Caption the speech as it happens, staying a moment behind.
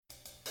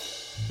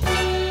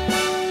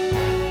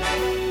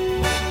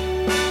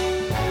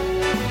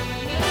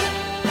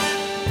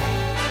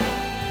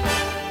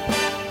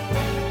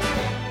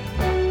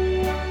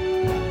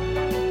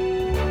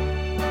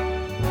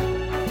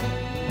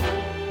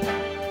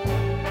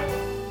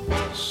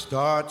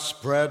Start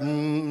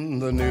spreading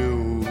the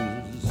news.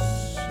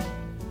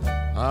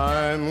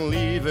 I'm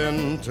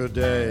leaving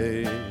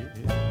today.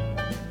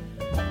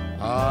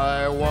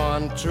 I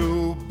want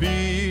to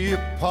be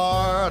a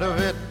part of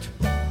it.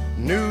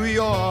 New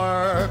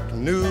York,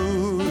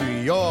 New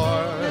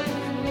York.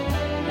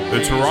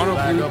 The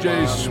Toronto Blue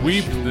Jays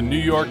sweep the New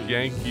York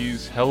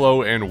Yankees.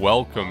 Hello and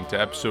welcome to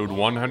episode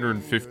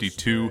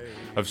 152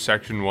 of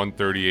Section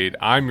 138.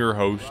 I'm your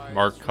host,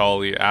 Mark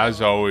Colley,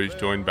 as always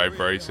joined by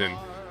Bryson.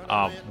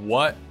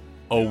 What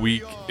a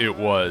week it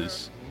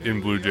was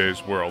in Blue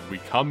Jays world. We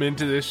come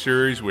into this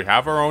series, we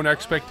have our own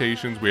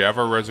expectations, we have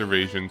our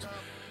reservations,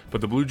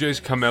 but the Blue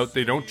Jays come out,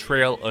 they don't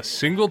trail a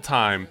single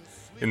time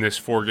in this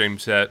four-game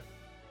set.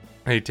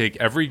 They take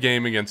every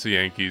game against the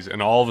Yankees,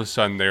 and all of a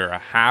sudden they're a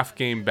half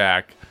game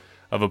back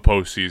of a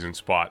postseason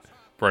spot.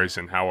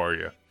 Bryson, how are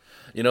you?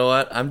 You know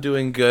what? I'm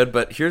doing good,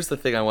 but here's the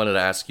thing I wanted to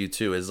ask you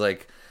too, is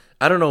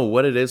I don't know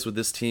what it is with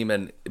this team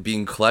and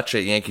being clutch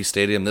at Yankee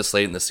Stadium this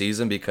late in the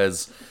season,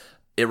 because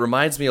it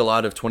reminds me a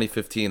lot of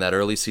 2015, that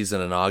early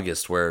season in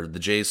August where the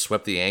Jays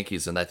swept the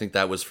Yankees, and I think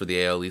that was for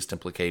the AL East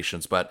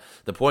implications. But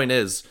the point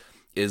is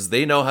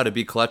they know how to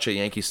be clutch at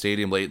Yankee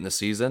Stadium late in the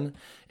season,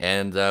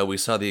 and we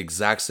saw the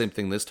exact same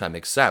thing this time,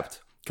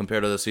 except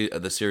compared to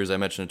the series I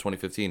mentioned in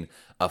 2015,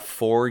 a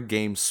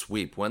 4-game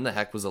sweep. When the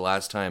heck was the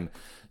last time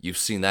you've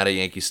seen that at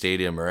Yankee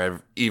Stadium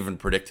or even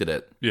predicted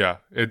it? Yeah,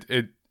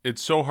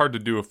 it's so hard to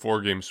do a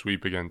 4-game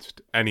sweep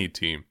against any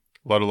team,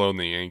 let alone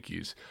the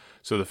Yankees.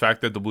 So the fact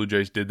that the Blue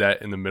Jays did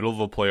that in the middle of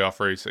a playoff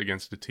race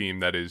against a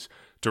team that is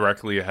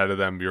directly ahead of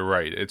them, you're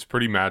right. It's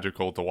pretty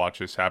magical to watch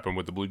this happen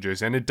with the Blue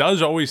Jays. And it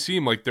does always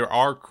seem like there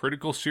are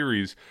critical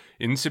series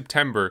in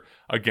September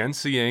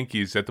against the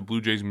Yankees that the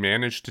Blue Jays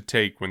manage to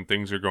take when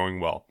things are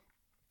going well.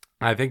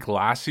 I think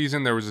last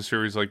season there was a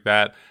series like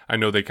that. I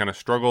know they kind of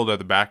struggled at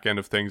the back end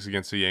of things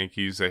against the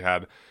Yankees. They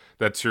had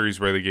that series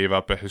where they gave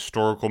up a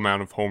historical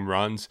amount of home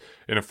runs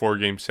in a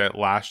 4-game set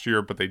last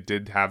year, but they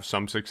did have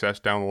some success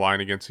down the line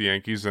against the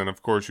Yankees. And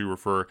of course, you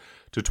refer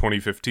to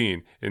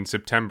 2015 in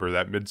September,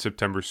 that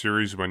mid-September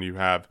series when you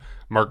have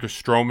Marcus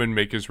Stroman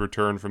make his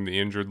return from the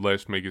injured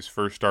list, make his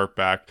first start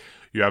back.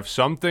 You have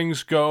some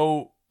things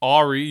go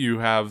awry. You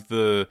have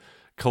the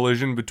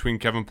collision between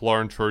Kevin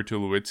Pillar and Troy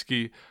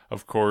Tulowitzki,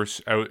 of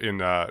course, out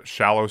in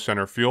shallow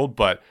center field,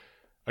 but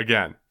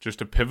again,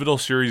 just a pivotal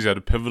series at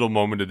a pivotal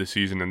moment of the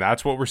season, and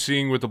that's what we're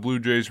seeing with the Blue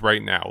Jays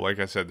right now. Like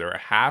I said, they're a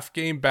half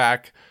game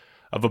back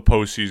of a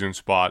postseason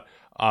spot.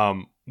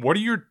 What are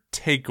your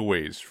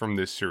takeaways from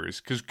this series?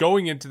 Because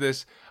going into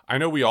this, I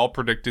know we all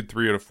predicted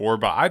 3 out of 4,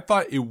 but I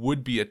thought it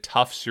would be a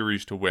tough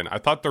series to win. I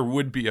thought there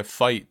would be a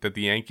fight that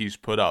the Yankees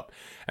put up,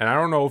 and I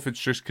don't know if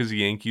it's just because the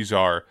Yankees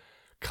are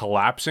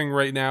collapsing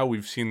right now.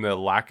 We've seen the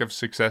lack of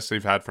success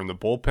they've had from the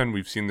bullpen.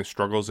 We've seen the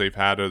struggles they've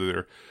had out of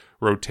their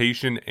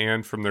rotation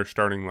and from their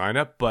starting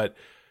lineup, but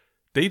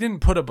they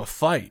didn't put up a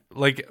fight.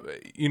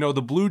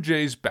 The Blue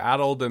Jays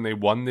battled and they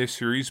won this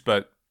series,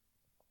 but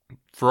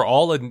for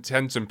all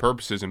intents and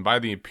purposes and by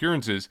the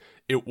appearances,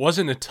 it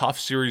wasn't a tough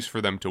series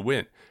for them to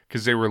win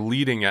because they were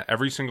leading at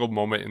every single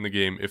moment in the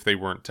game if they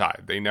weren't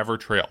tied. They never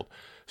trailed.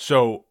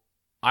 So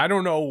I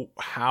don't know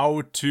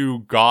how to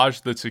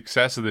gauge the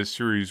success of this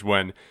series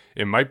when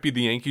it might be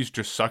the Yankees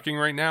just sucking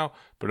right now,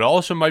 but it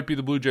also might be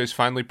the Blue Jays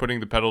finally putting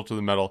the pedal to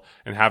the metal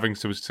and having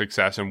some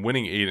success and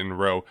winning 8 in a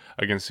row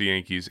against the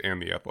Yankees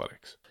and the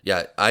Athletics.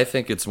 Yeah, I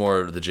think it's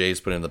more the Jays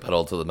putting the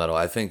pedal to the metal.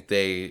 I think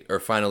they are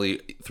finally,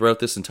 throughout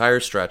this entire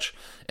stretch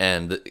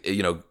and,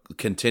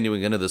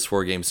 continuing into this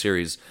 4-game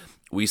series,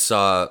 we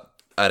saw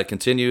at a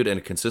continued and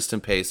a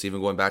consistent pace,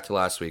 even going back to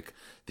last week,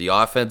 the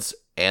offense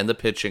and the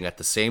pitching at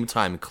the same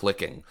time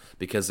clicking,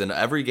 because in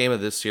every game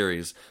of this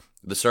series,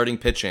 the starting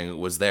pitching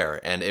was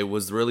there, and it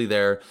was really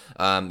there.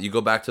 You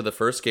go back to the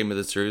first game of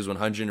the series when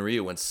Hyun-Jin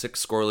Ryu went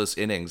 6 scoreless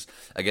innings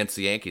against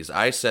the Yankees.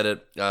 I said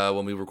it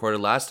when we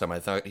recorded last time. I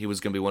thought he was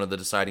going to be one of the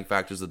deciding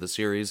factors of the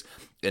series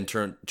in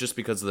turn, just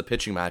because of the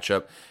pitching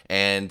matchup,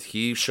 and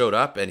he showed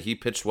up and he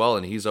pitched well,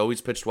 and he's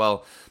always pitched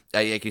well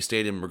at Yankee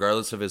Stadium,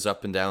 regardless of his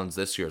up and downs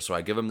this year. So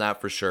I give him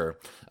that for sure.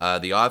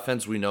 The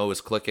offense we know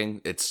is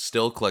clicking. It's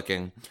still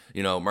clicking.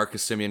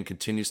 Marcus Semien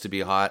continues to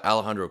be hot.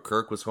 Alejandro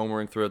Kirk was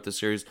homering throughout the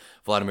series.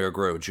 Vladimir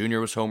Guerrero Jr.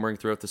 was homering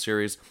throughout the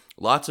series.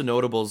 Lots of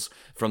notables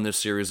from this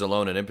series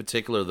alone, and in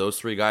particular, those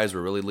 3 guys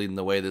were really leading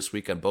the way this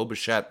weekend. Bo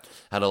Bichette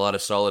had a lot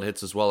of solid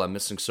hits as well. I'm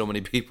missing so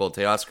many people.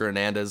 Teoscar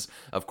Hernandez,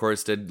 of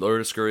course, did.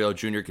 Lourdes Gurriel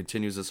Jr.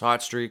 continues his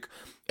hot streak.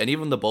 And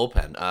even the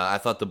bullpen. I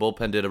thought the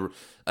bullpen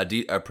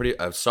did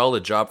a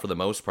solid job for the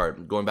most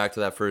part, going back to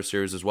that first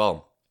series as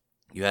well.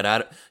 You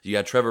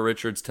had Trevor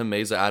Richards, Tim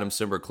Meza, Adam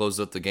Simber closed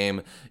out the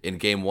game in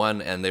Game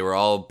 1, and they were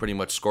all pretty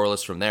much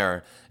scoreless from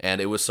there, and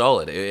it was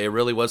solid. It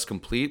really was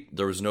complete.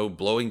 There was no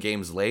blowing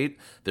games late.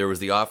 There was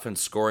the offense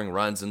scoring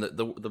runs, and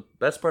the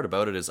best part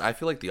about it is I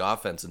feel like the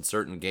offense in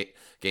certain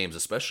games,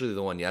 especially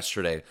the one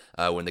yesterday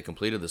when they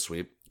completed the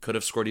sweep, could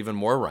have scored even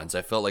more runs.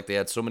 I felt like they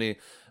had so many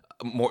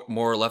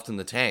more left in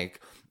the tank.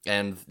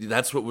 And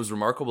that's what was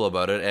remarkable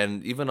about it.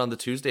 And even on the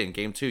Tuesday in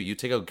Game 2, you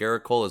take out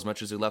Garrett Cole, as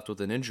much as he left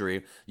with an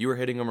injury, you were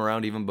hitting him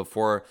around even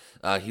before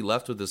he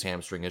left with his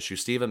hamstring issue.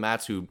 Steven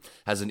Matz, who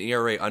has an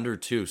ERA under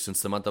 2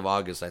 since the month of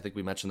August. I think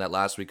we mentioned that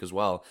last week as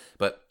well.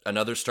 But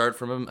another start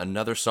from him,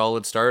 another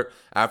solid start.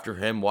 After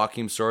him,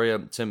 Joaquim Soria,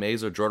 Tim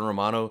Mayza, Jordan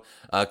Romano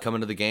come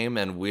into the game.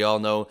 And we all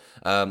know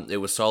it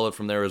was solid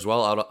from there as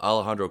well.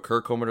 Alejandro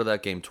Kirk homered to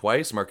that game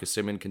twice. Marcus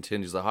Semien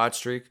continues the hot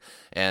streak.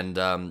 And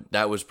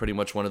that was pretty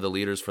much one of the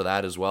leaders for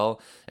that as well.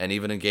 And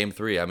even in Game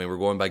 3, I mean, we're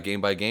going by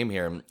game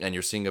here, and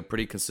you're seeing a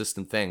pretty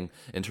consistent thing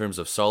in terms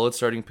of solid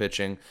starting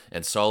pitching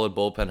and solid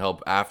bullpen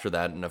help after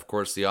that. And of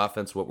course, the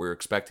offense, what we're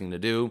expecting to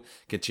do,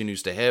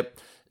 continues to hit.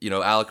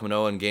 Alek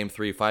Manoah in Game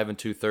 3, 5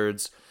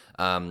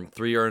 2/3,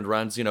 3 earned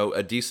runs,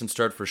 a decent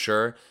start for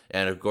sure.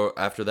 And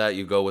after that,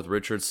 you go with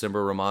Richards,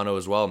 Simber, Romano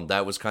as well. And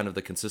that was kind of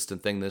the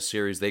consistent thing this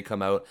series. They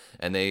come out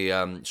and they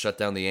shut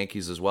down the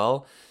Yankees as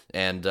well.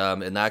 And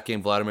in that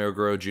game, Vladimir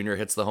Guerrero Jr.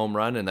 hits the home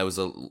run, and that was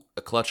a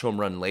clutch home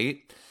run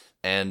late.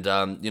 And,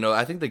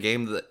 I think the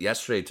game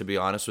yesterday, to be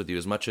honest with you,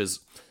 as much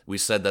as we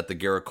said that the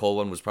Garrett Cole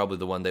one was probably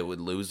the one they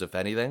would lose, if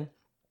anything,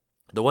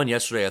 the one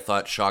yesterday I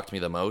thought shocked me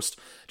the most,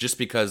 just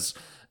because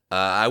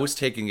I was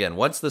taking in,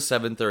 once the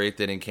 7th or 8th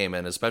inning came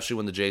in, especially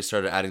when the Jays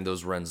started adding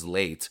those runs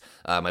late,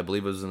 I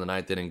believe it was in the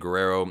 9th inning,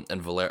 Guerrero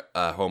and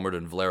homered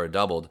and Valera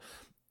doubled,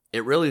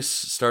 it really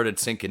started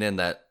sinking in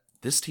that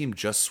this team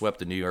just swept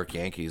the New York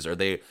Yankees, or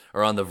they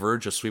are on the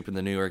verge of sweeping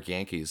the New York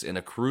Yankees in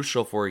a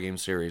crucial 4-game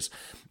series.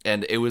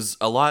 And it was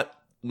a lot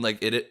more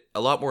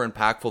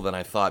impactful than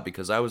I thought,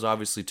 because I was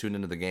obviously tuned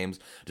into the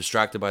games,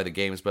 distracted by the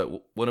games.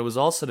 But when it was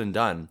all said and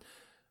done,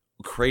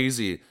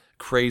 crazy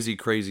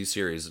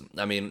series.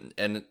 I mean,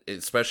 and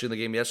especially in the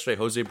game yesterday,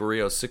 Jose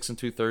Barrios, 6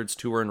 2/3,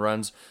 2 earned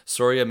runs.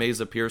 Soria,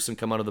 Meza, Pearson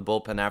come out of the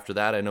bullpen after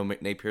that. I know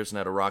Nate Pearson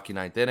had a rocky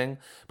 9th inning,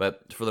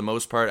 but for the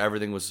most part,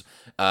 everything was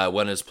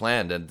went as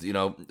planned. And,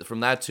 from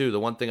that too, the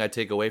one thing I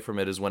take away from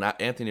it is when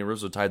Anthony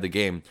Rizzo tied the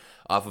game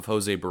off of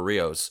Jose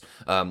Barrios,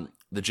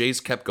 the Jays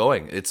kept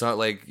going. It's not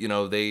like,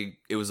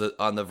 it was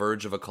on the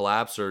verge of a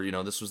collapse, or,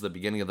 this was the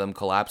beginning of them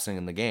collapsing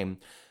in the game.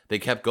 They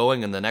kept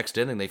going, and the next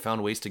inning they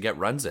found ways to get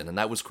runs in, and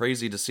that was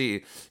crazy to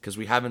see, because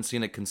we haven't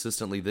seen it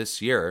consistently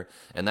this year.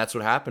 And that's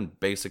what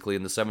happened basically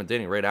in the 7th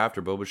inning, right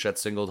after Bo Bichette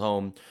singled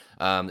home.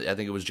 I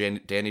think it was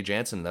Danny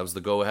Jansen. That was the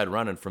go-ahead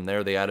run, and from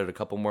there they added a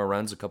couple more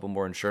runs, a couple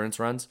more insurance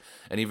runs.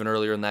 And even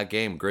earlier in that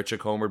game, Grichuk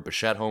homered,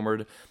 Bichette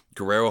homered,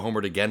 Guerrero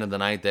homered again in the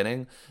 9th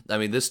inning. I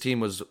mean, this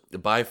team was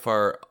by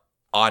far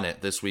on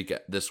it this week.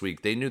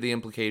 They knew the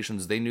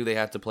implications. They knew they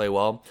had to play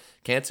well.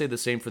 Can't say the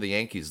same for the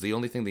Yankees. The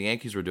only thing the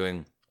Yankees were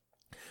doing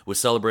was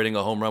celebrating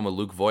a home run with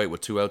Luke Voit with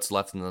 2 outs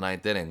left in the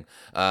 9th inning.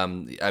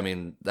 I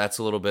mean, that's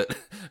a little bit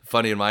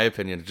funny in my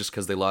opinion, just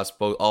because they lost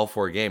all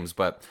 4 games.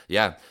 But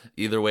yeah,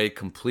 either way,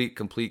 complete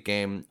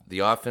game. The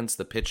offense,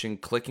 the pitching,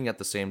 clicking at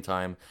the same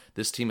time.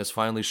 This team is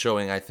finally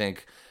showing, I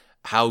think,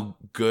 how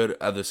good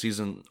of the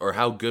season, or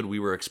how good we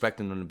were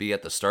expecting them to be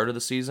at the start of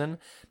the season.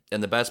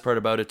 And the best part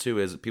about it too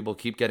is people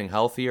keep getting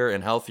healthier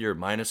and healthier,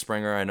 minus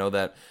Springer. I know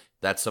that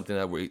that's something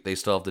that they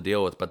still have to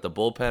deal with. But the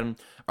bullpen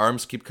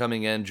arms keep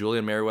coming in.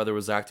 Julian Merriweather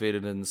was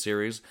activated in the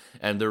series.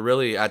 And they're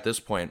really, at this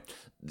point,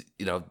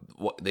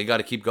 they got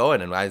to keep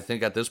going. And I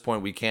think at this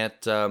point we can't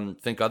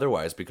think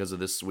otherwise, because of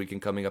this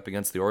weekend coming up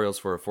against the Orioles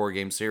for a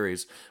 4-game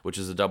series, which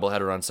is a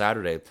doubleheader on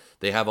Saturday.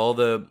 They have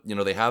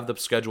they have the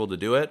schedule to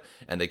do it,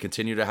 and they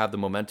continue to have the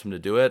momentum to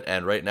do it.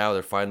 And right now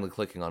they're finally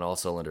clicking on all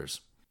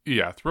cylinders.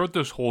 Yeah, throughout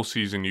this whole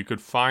season, you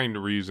could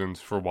find reasons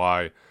for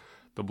why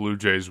the Blue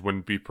Jays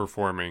wouldn't be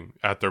performing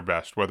at their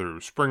best, whether it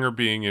was Springer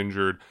being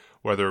injured,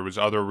 whether it was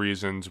other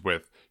reasons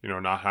with,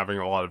 not having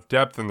a lot of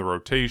depth in the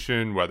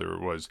rotation, whether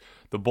it was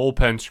the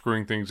bullpen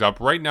screwing things up.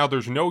 Right now,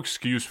 there's no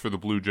excuse for the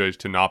Blue Jays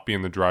to not be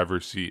in the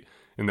driver's seat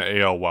in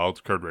the AL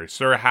wildcard race.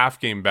 They're a half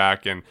game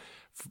back, and,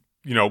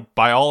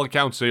 by all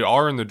accounts, they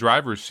are in the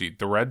driver's seat.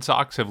 The Red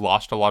Sox have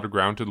lost a lot of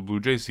ground to the Blue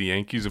Jays. The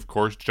Yankees, of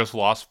course, just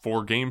lost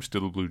 4 games to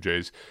the Blue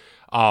Jays.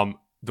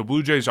 The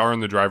Blue Jays are in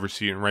the driver's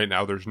seat, and right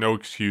now there's no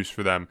excuse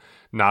for them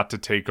not to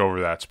take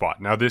over that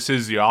spot. Now, this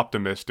is the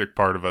optimistic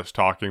part of us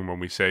talking when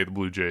we say the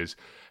Blue Jays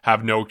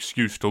have no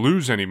excuse to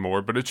lose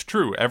anymore, but it's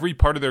true. Every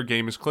part of their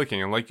game is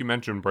clicking, and like you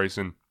mentioned,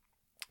 Bryson,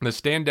 the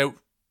standout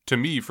to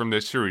me from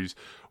this series,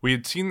 we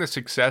had seen the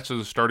success of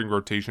the starting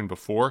rotation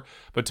before,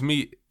 but to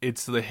me,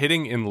 it's the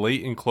hitting in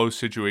late and close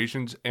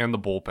situations and the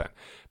bullpen.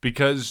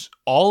 Because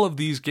all of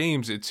these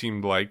games, it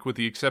seemed like, with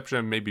the exception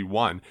of maybe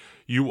one,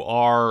 you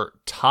are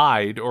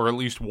tied or at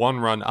least 1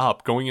 run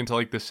up going into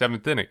like the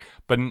 7th inning.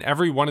 But in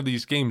every one of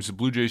these games, the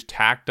Blue Jays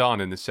tacked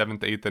on in the 7th,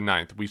 8th, and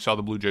 9th. We saw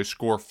the Blue Jays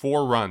score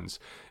 4 runs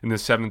in the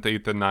 7th,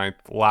 8th, and 9th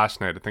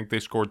last night. I think they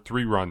scored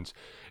 3 runs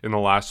in the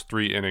last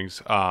 3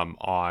 innings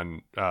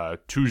on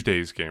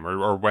Tuesday's game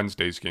or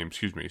Wednesday's game,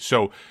 excuse me.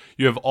 So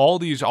you have all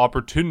these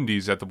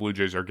opportunities that the Blue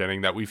Jays are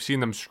getting that we've seen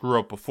them screw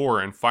up before,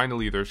 and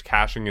finally there's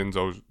cashing in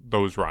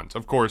those runs.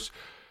 Of course,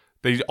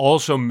 they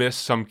also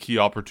missed some key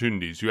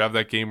opportunities. You have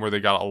that game where they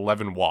got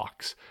 11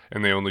 walks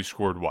and they only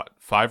scored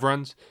 5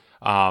 runs?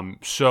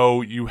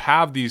 So you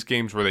have these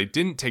games where they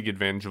didn't take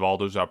advantage of all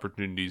those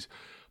opportunities,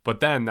 but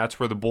then that's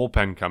where the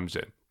bullpen comes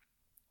in.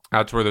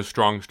 That's where the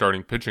strong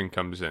starting pitching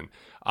comes in.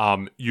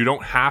 You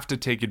don't have to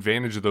take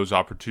advantage of those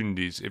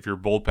opportunities if your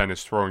bullpen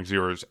is throwing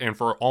zeros. And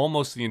for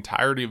almost the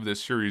entirety of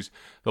this series,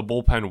 the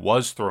bullpen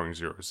was throwing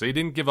zeros. They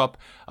didn't give up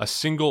a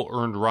single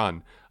earned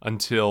run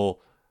until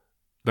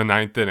the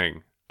 9th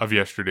inning of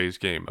yesterday's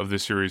game, of the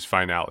series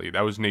finale.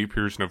 That was Nate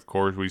Pearson, of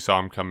course. We saw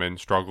him come in,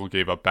 struggle,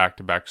 gave up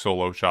back-to-back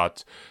solo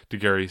shots to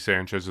Gary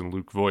Sanchez and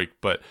Luke Voigt.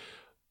 But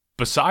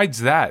besides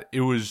that,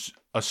 it was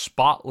a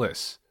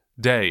spotless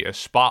day, a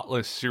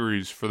spotless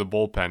series for the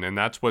bullpen, and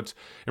that's what's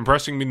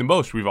impressing me the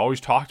most. We've always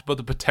talked about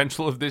the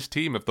potential of this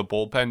team if the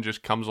bullpen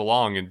just comes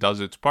along and does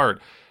its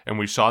part, and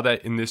we saw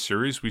that in this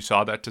series. We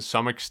saw that to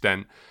some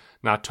extent,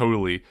 not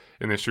totally,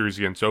 in this series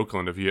against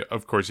Oakland.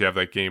 Of course, you have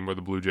that game where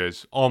the Blue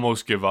Jays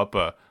almost give up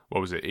a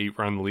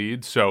 8-run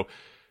lead. So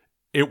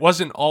it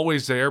wasn't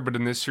always there, but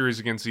in this series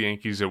against the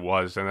Yankees, it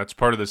was, and that's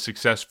part of the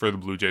success for the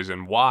Blue Jays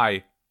and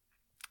why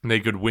they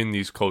could win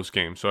these close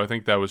games. So I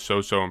think that was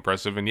so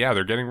impressive. And yeah,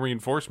 they're getting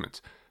reinforcements.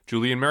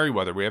 Julian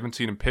Merryweather, we haven't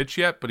seen him pitch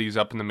yet, but he's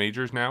up in the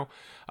majors now.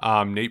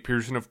 Nate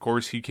Pearson, of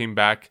course, he came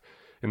back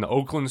in the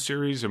Oakland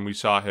series, and we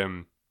saw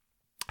him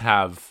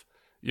have,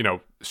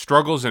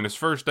 struggles in his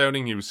first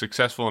outing. He was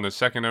successful in his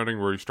second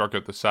outing where he struck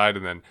out the side,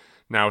 and then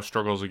now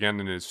struggles again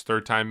in his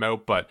third time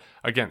out. But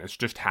again, it's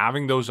just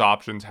having those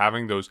options,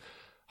 having those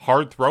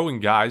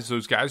hard-throwing guys,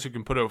 those guys who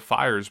can put out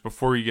fires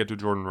before you get to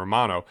Jordan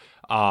Romano.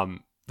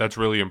 That's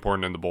really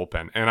important in the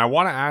bullpen. And I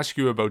want to ask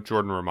you about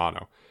Jordan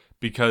Romano,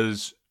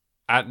 because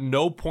at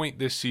no point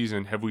this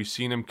season have we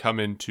seen him come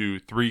into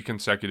 3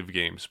 consecutive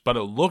games. But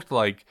it looked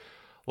like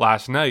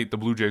last night the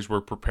Blue Jays were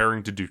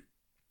preparing to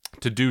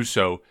do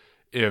so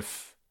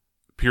if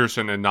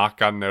Pearson had not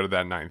gotten out of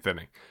that 9th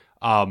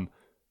inning.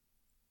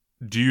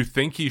 Do you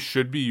think he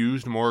should be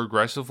used more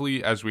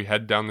aggressively as we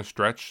head down the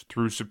stretch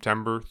through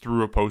September,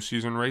 through a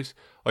postseason race?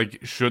 Like,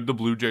 should the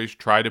Blue Jays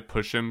try to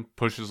push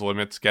his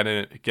limits, get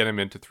him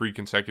into 3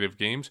 consecutive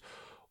games?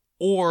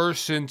 Or,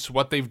 since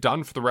what they've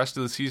done for the rest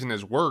of the season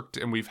has worked,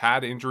 and we've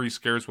had injury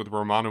scares with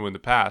Romano in the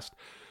past,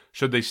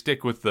 should they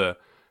stick with the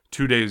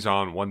 2 days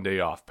on, 1 day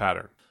off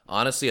pattern?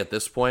 Honestly, at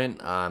this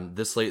point,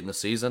 this late in the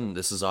season,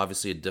 this is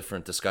obviously a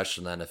different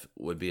discussion than if it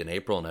would be in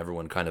April, and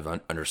everyone kind of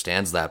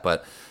understands that.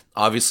 But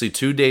obviously,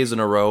 2 days in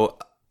a row,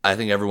 I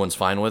think everyone's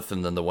fine with,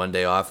 and then the 1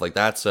 day off, like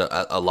that's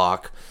a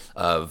lock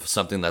of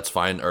something that's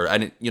fine.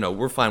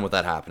 We're fine with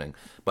that happening.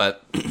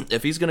 But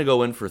if he's going to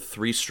go in for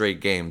 3 straight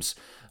games,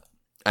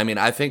 I mean,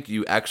 I think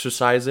you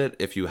exercise it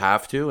if you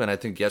have to, and I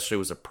think yesterday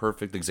was a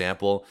perfect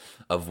example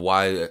of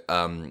why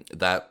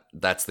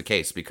that's the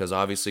case. Because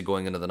obviously,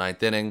 going into the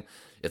 9th inning,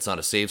 it's not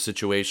a save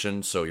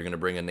situation, so you're going to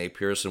bring in Nate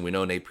Pearson. We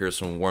know Nate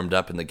Pearson warmed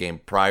up in the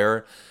game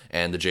prior,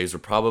 and the Jays were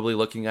probably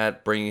looking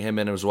at bringing him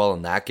in as well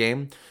in that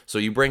game. So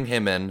you bring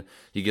him in,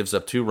 he gives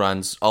up 2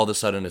 runs. All of a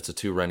sudden, it's a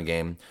 2-run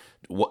game.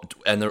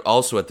 And there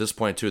also, at this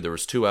point, too, there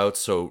was 2 outs.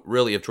 So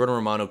really, if Jordan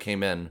Romano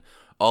came in,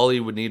 all he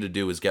would need to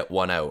do is get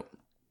 1 out.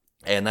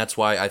 And that's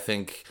why I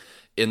think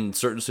in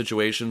certain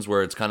situations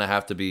where it's kind of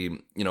have to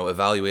be,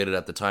 evaluated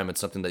at the time, it's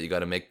something that you got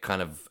to make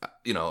kind of,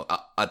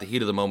 at the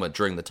heat of the moment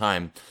during the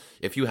time.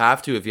 If you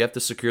have to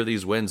secure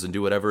these wins and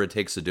do whatever it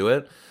takes to do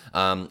it,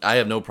 I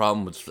have no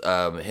problem with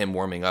him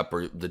warming up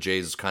or the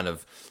Jays kind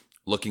of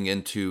looking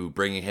into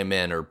bringing him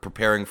in or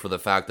preparing for the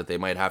fact that they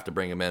might have to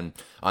bring him in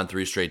on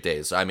 3 straight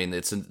days. I mean,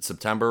 it's in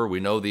September. We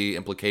know the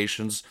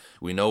implications.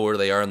 We know where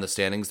they are in the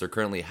standings. They're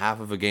currently half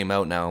of a game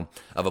out now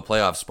of a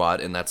playoff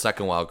spot in that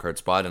second wildcard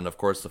spot. And, of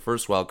course, the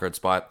first wildcard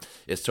spot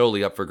is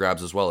totally up for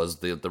grabs as well, as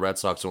the Red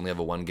Sox only have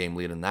a 1-game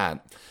lead in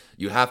that.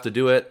 You have to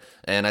do it,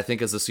 and I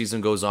think as the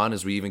season goes on,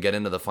 as we even get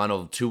into the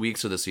final 2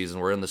 weeks of the season,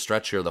 we're in the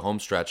stretch here, the home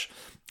stretch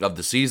of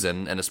the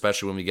season, and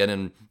especially when we get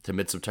into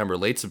mid-September,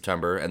 late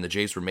September, and the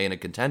Jays remain in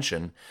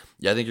contention,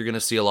 I think you're going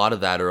to see a lot of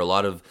that, or a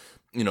lot of,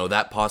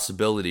 that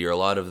possibility, or a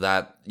lot of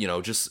that,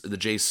 just the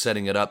Jays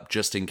setting it up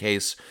just in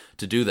case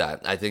to do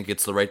that. I think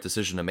it's the right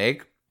decision to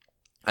make.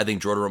 I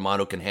think Jordan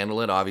Romano can handle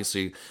it.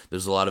 Obviously,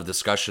 there's a lot of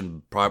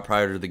discussion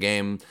prior to the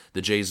game.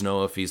 The Jays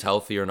know if he's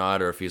healthy or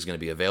not, or if he's going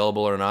to be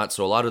available or not.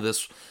 So a lot of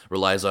this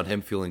relies on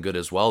him feeling good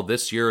as well.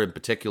 This year in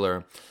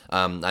particular,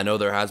 I know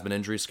there has been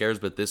injury scares,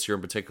 but this year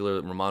in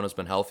particular, Romano's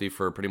been healthy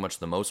for pretty much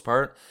the most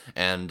part.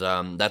 And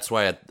that's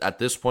why at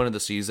this point of the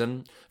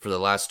season, for the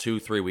last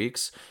 2-3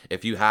 weeks,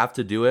 if you have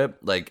to do it,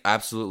 like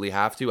absolutely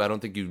have to, I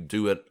don't think you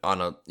do it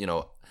on a,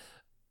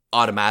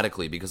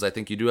 automatically, because I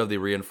think you do have the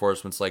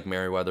reinforcements like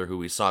Merryweather, who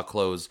we saw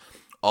close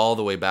all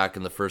the way back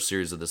in the first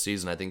series of the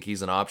season. I think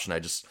he's an option.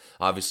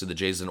 Obviously the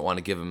Jays didn't want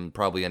to give him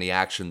probably any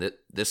action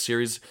this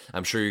series.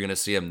 I'm sure you're going to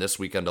see him this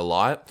weekend a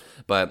lot,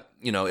 but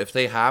if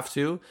they have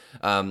to,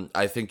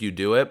 I think you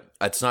do it.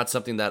 It's not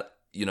something that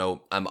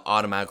I'm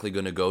automatically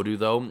going to go to,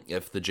 though.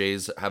 If the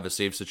Jays have a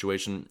save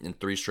situation in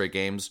 3 straight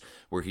games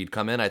where he'd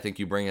come in, I think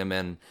you bring him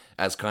in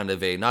as kind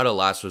of not a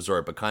last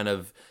resort, but kind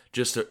of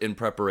just in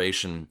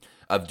preparation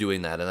of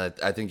doing that. And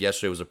I think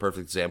yesterday was a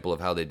perfect example of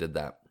how they did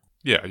that.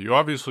 Yeah, you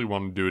obviously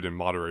want to do it in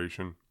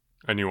moderation.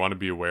 and you want to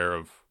be aware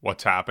of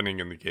what's happening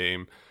in the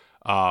game.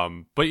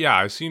 But yeah,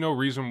 I see no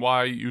reason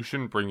why you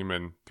shouldn't bring him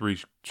in 3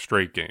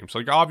 straight games.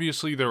 Like,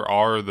 obviously there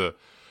are the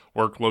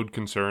workload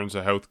concerns,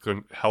 the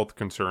health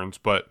concerns,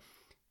 but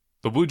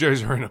the Blue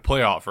Jays are in a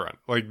playoff run.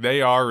 Like,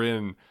 they are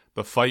in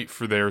the fight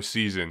for their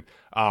season.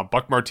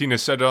 Buck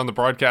Martinez said it on the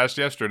broadcast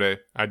yesterday.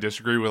 I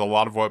disagree with a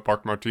lot of what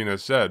Buck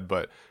Martinez said,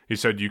 but he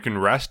said you can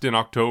rest in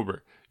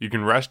October. You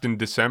can rest in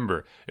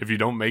December if you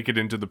don't make it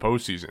into the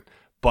postseason.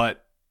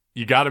 But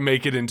you got to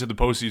make it into the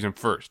postseason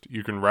first.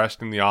 You can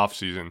rest in the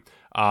offseason.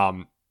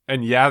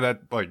 And yeah,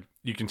 that, like,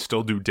 you can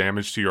still do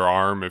damage to your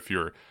arm if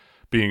you're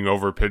being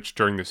overpitched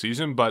during the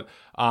season. But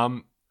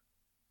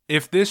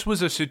if this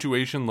was a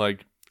situation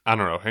like, I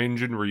don't know,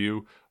 Hyun-Jin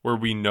Ryu, where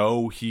we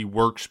know he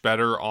works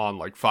better on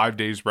like 5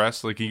 days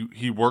rest, like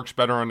he works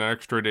better on an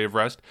extra day of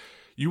rest,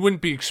 you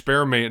wouldn't be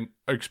experimenting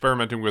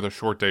with a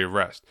short day of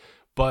rest.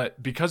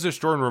 But because it's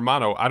Jordan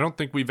Romano, I don't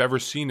think we've ever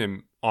seen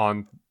him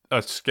on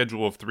a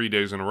schedule of 3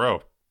 days in a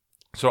row.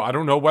 So I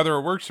don't know whether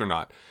it works or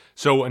not.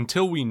 So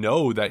until we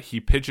know that he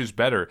pitches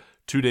better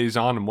 2 days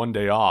on and 1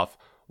 day off,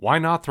 why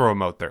not throw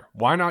him out there?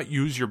 Why not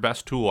use your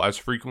best tool as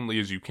frequently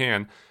as you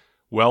can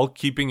while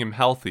keeping him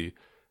healthy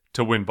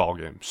to win ball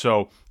games?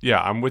 So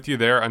yeah, I'm with you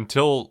there.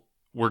 Until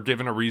we're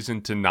given a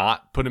reason to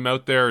not put him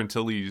out there,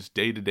 until he's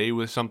day-to-day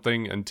with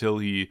something, until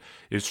he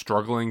is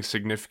struggling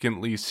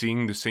significantly,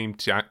 seeing the same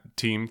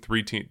team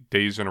 3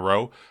 days in a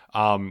row,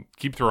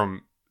 keep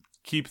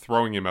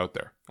throwing him out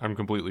there. I'm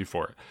completely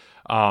for it.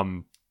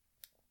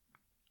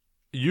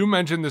 You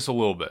mentioned this a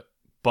little bit,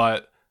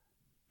 but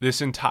this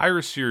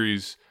entire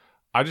series,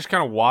 I just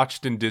kind of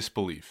watched in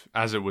disbelief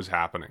as it was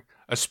happening,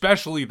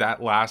 especially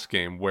that last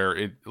game where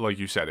it, like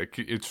you said,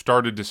 it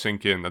started to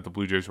sink in that the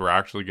Blue Jays were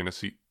actually going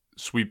to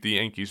sweep the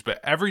Yankees. But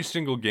every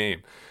single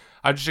game,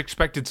 I just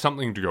expected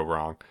something to go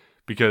wrong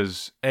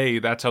because A,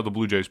 that's how the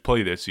Blue Jays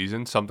play this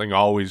season. Something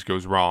always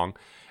goes wrong.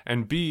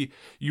 And B,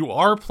 you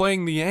are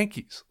playing the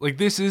Yankees. Like,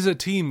 this is a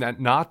team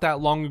that not that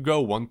long ago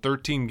won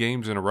 13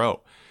 games in a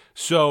row.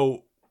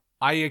 So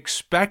I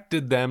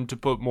expected them to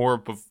put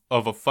more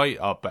of a fight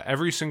up, but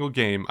every single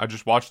game I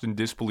just watched in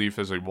disbelief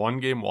as a 1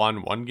 game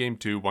 1, 1 game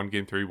 2, 1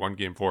 game 3, 1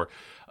 game 4,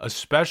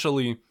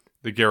 especially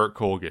the Garrett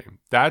Cole game.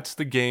 That's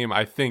the game,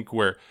 I think,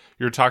 where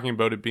you're talking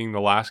about it being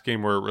the last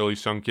game where it really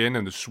sunk in,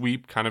 and the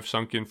sweep kind of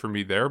sunk in for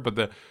me there. But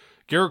the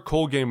Garrett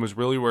Cole game was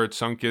really where it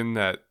sunk in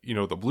that, you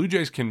know, the Blue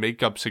Jays can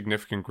make up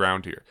significant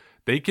ground here.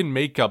 They can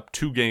make up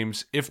 2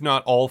 games, if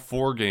not all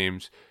 4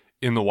 games,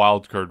 in the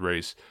wild card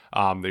race.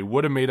 They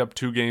would have made up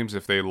 2 games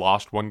if they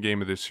lost 1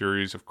 game of this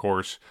series. Of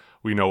course,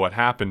 we know what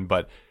happened.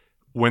 But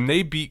when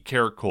they beat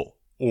Garrett Cole,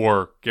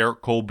 or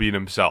Garrett Cole beat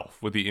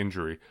himself with the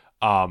injury,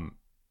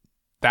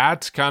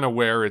 that's kind of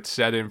where it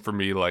set in for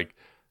me. Like,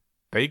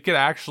 they could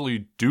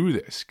actually do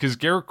this. Because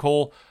Garrett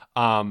Cole,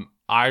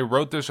 I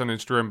wrote this on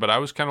Instagram, but I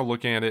was kind of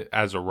looking at it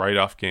as a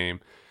write-off game.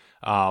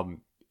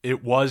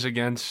 It was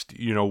against,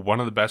 you know,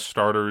 one of the best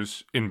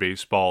starters in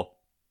baseball.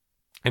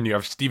 And you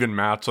have Steven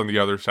Matz on the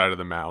other side of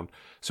the mound.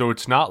 So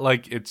it's not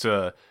like it's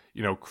a,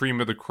 you know,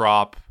 cream of the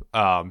crop,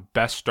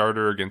 best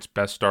starter against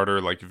best starter.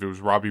 Like if it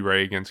was Robbie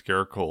Ray against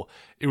Garrett Cole,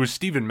 it was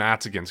Steven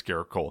Matz against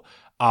Garrett Cole.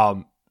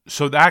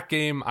 So that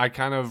game, I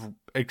kind of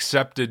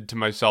accepted to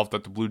myself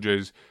that the Blue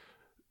Jays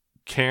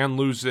can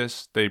lose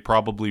this. They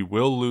probably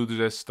will lose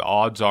this. The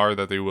odds are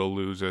that they will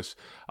lose this.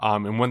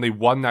 And when they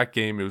won that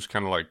game, it was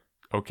kind of like,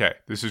 okay,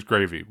 this is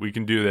gravy. We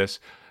can do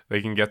this.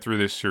 They can get through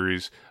this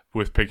series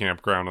with picking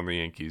up ground on the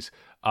Yankees.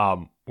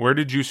 Where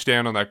did you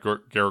stand on that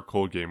Garrett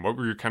Cole game? What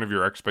were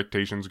your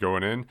expectations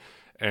going in?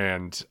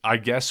 And I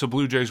guess the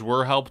Blue Jays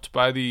were helped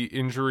by the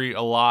injury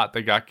a lot.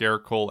 They got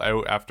Garrett Cole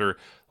out after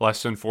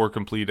less than 4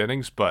 complete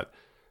innings. But,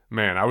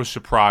 man, I was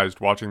surprised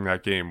watching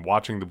that game,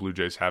 watching the Blue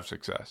Jays have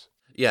success.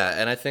 Yeah,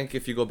 and I think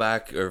if you go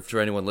back, or for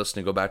anyone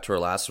listening, go back to our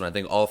last one, I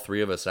think all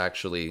 3 of us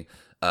actually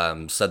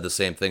said the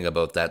same thing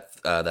about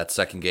that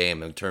second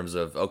game in terms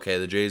of, okay,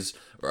 the Jays,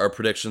 our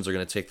predictions are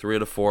going to take 3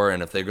 out of 4,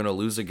 and if they're going to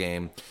lose a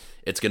game,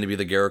 it's going to be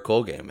the Garrett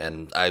Cole game.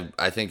 And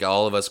I think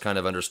all of us kind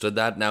of understood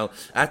that. Now,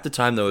 at the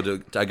time, though,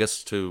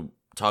 to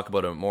talk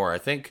about it more, I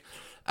think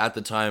at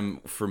the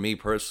time, for me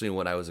personally,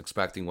 what I was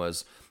expecting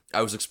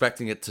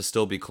it to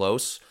still be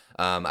close.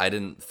 I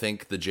didn't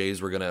think the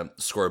Jays were going to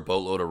score a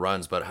boatload of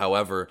runs, but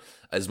however,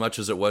 as much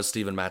as it was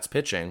Steven Matz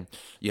pitching,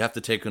 you have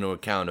to take into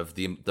account of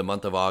the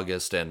month of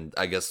August and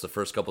I guess the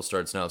first couple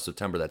starts now of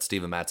September that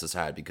Steven Matz has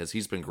had, because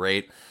he's been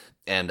great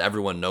and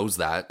everyone knows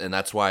that. And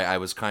that's why I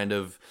was kind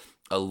of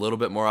a little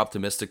bit more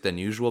optimistic than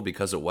usual,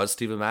 because it was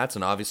Steven Matz.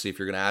 And obviously, if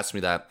you're going to ask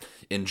me that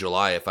in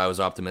July, if I was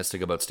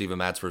optimistic about Steven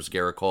Matz versus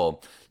Garrett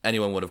Cole,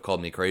 anyone would have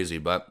called me crazy.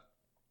 But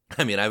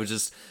I mean,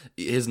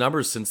 his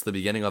numbers since the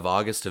beginning of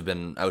August have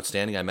been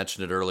outstanding. I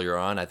mentioned it earlier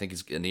on. I think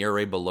he's an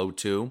ERA below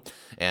 2.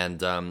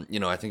 And,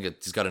 I think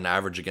he's got an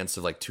average against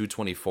of like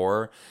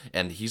 224.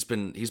 And he's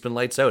been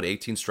lights out,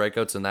 18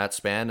 strikeouts in that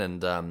span.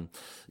 And,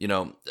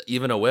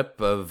 even a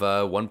whip of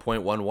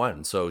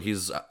 1.11. So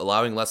he's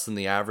allowing less than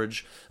the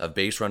average of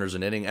base runners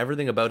an inning.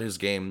 Everything about his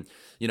game,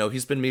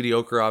 he's been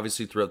mediocre,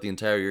 obviously, throughout the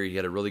entire year. He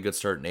had a really good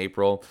start in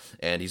April,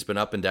 and he's been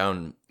up and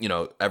down,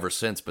 ever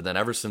since. But then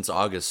ever since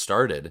August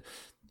started,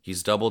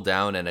 he's doubled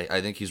down, and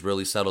I think he's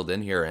really settled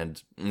in here.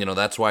 And,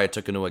 that's why I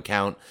took into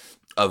account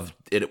of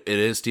it. It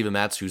is Steven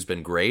Matz who's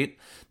been great.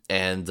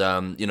 And,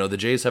 the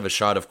Jays have a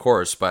shot, of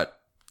course, but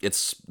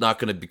it's not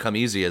going to become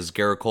easy, as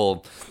Garrett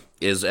Cole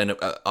is. And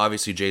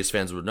obviously Jays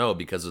fans would know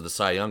because of the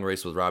Cy Young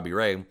race with Robbie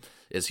Ray,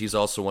 is he's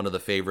also one of the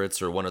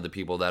favorites, or one of the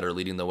people that are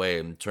leading the way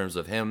in terms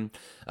of him.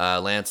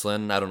 Lance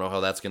Lynn, I don't know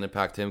how that's going to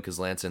impact him because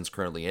Lance Lynn's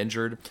currently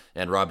injured,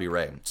 and Robbie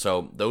Ray.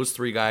 So those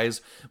three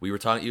guys, we were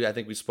talking, I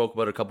think we spoke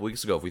about it a couple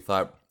weeks ago, if we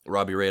thought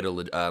Robbie Ray had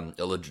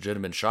a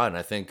legitimate shot. And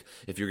I think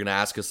if you're going to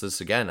ask us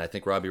this again, I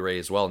think Robbie Ray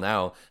as well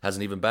now has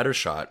an even better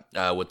shot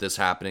with this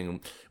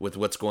happening, with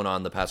what's going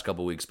on the past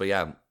couple weeks. But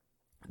yeah,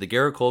 the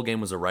Garrett Cole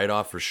game was a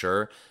write-off for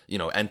sure,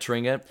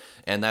 entering it.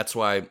 And that's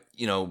why,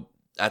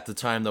 at the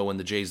time, though, when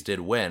the Jays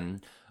did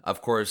win,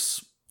 of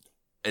course,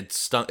 it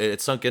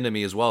sunk into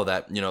me as well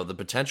that, the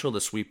potential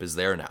to sweep is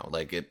there now.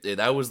 Like,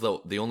 that was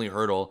the only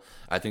hurdle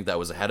I think that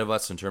was ahead of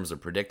us in terms of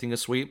predicting a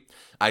sweep.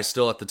 I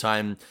still, at the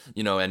time,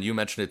 and you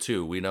mentioned it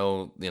too, we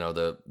know,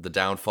 the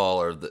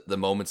downfall, or the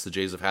moments the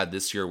Jays have had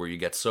this year where you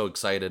get so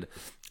excited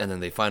and then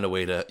they find a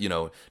way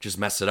to, just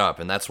mess it up.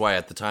 And that's why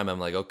at the time I'm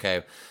like,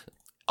 okay,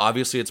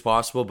 obviously it's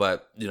possible,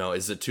 but,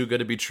 is it too good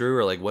to be true,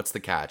 or like, what's the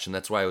catch? And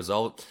that's why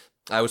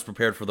I was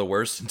prepared for the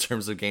worst in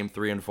terms of game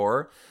 3 and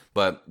 4,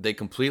 but they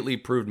completely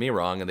proved me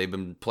wrong, and they've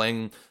been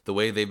playing the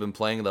way they've been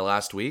playing the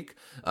last week.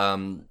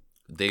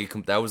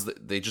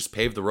 They just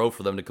paved the road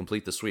for them to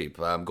complete the sweep.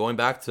 Going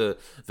back to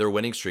their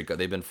winning streak,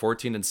 they've been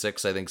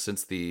 14-6, I think,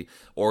 since the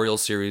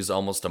Orioles series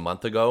almost a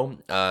month ago.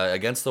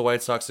 Against the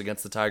White Sox,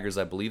 against the Tigers,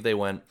 I believe they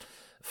went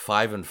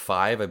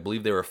 5-5. I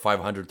believe they were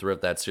 500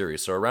 throughout that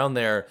series. So around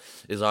there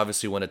is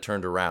obviously when it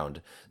turned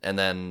around. And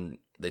then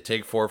they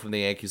take 4 from the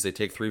Yankees, they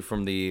take 3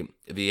 from the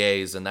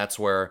A's, and that's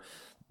where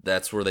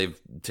they've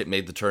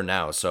made the turn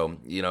now. So,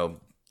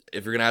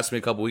 if you're going to ask me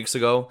a couple weeks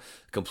ago,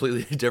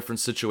 completely different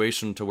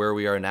situation to where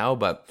we are now.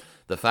 But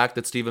the fact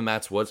that Steven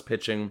Matz was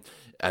pitching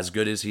as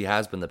good as he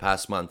has been the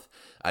past month,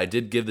 I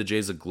did give the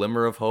Jays a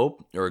glimmer of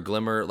hope, or a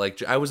glimmer.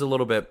 Like, I was a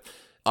little bit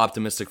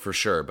optimistic for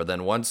sure. But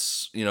then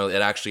once,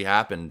 it actually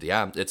happened,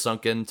 yeah, it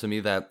sunk in to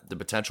me that the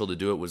potential to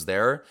do it was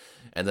there.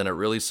 And then it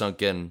really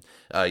sunk in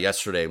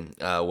yesterday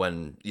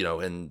when,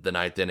 in the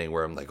 9th inning,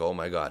 where I'm like, oh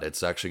my God,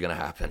 it's actually going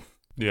to happen.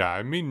 Yeah,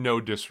 I mean no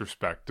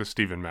disrespect to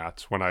Steven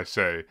Matz when I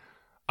say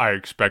I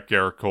expect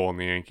Garrett Cole and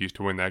the Yankees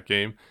to win that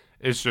game.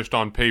 It's just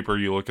on paper,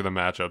 you look at the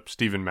matchup,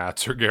 Steven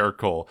Matz or Garrett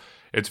Cole,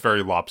 it's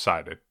very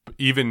lopsided.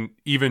 Even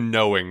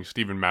knowing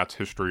Steven Matz's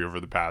history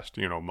over the past,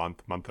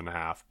 month and a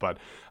half. But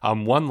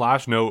one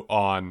last note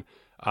on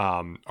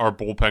our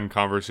bullpen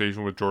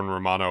conversation with Jordan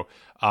Romano.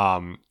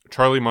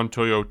 Charlie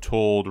Montoyo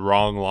told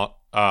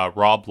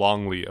Rob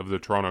Longley of the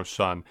Toronto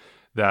Sun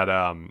that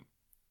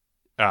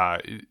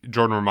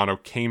Jordan Romano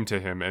came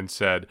to him and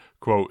said,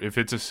 quote, "If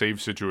it's a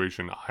save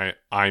situation,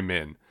 I'm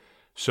in."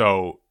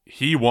 So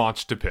he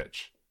wants to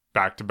pitch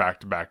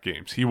back-to-back-to-back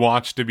games. He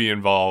wants to be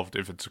involved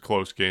if it's a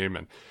close game,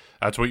 and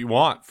that's what you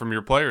want from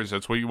your players.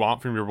 That's what you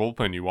want from your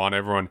bullpen. You want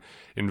everyone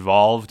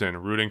involved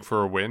and rooting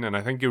for a win. And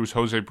I think it was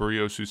Jose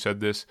Barrios who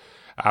said this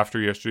after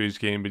yesterday's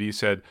game, but he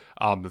said,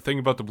 the thing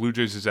about the Blue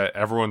Jays is that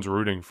everyone's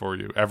rooting for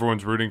you.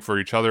 Everyone's rooting for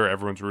each other.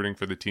 Everyone's rooting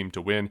for the team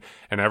to win,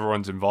 and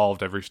everyone's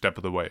involved every step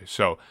of the way.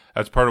 So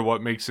that's part of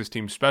what makes this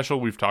team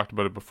special. We've talked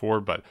about it before,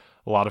 but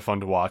a lot of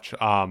fun to watch.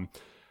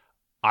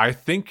 I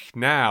think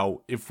now,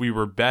 if we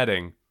were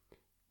betting,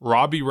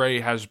 Robbie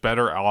Ray has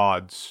better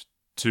odds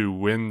to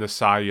win the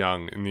Cy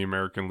Young in the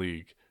American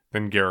League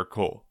than Garrett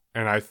Cole.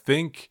 And I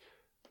think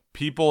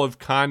people have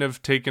kind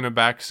of taken a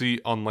backseat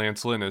on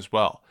Lance Lynn as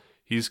well.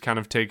 He's kind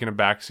of taken a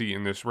backseat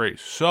in this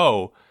race.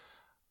 So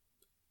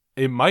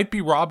it might be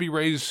Robbie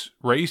Ray's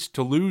race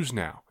to lose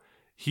now.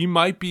 He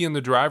might be in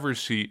the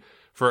driver's seat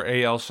for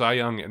AL Cy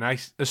Young. And I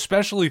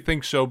especially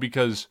think so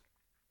because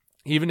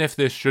even if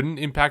this shouldn't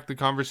impact the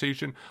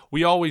conversation,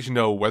 we always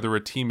know whether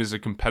a team is a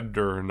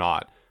competitor or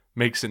not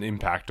makes an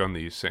impact on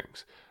these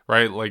things,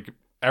 right? Like,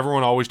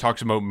 everyone always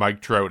talks about Mike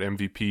Trout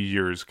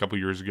MVP a couple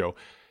years ago.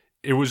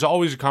 It was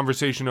always a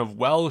conversation of,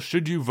 well,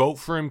 should you vote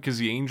for him because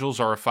the Angels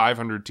are a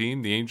 500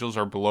 team? The Angels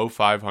are below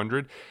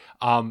 500.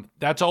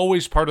 That's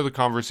always part of the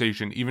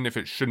conversation, even if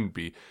it shouldn't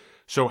be.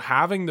 So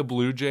having the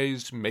Blue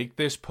Jays make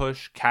this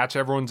push, catch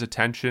everyone's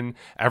attention,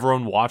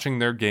 everyone watching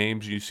their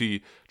games, you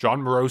see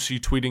John Morosi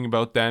tweeting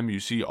about them,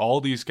 you see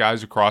all these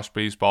guys across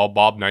baseball,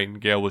 Bob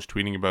Nightingale was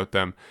tweeting about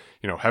them.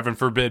 Heaven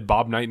forbid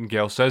Bob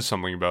Nightingale says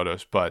something about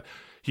us, but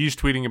he's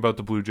tweeting about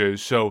the Blue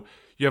Jays. So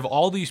you have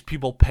all these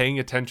people paying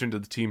attention to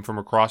the team from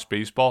across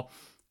baseball.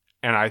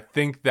 And I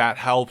think that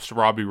helps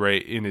Robbie Ray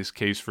in his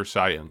case for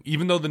Cy Young.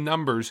 Even though the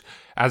numbers,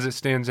 as it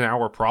stands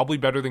now, are probably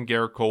better than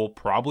Gerrit Cole,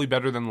 probably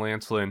better than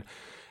Lance Lynn,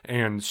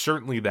 and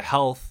certainly the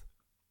health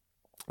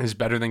is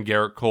better than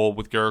Gerrit Cole,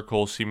 with Gerrit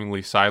Cole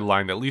seemingly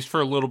sidelined, at least for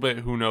a little bit.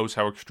 Who knows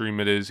how extreme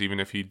it is, even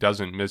if he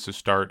doesn't miss a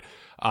start.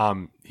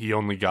 He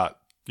only got,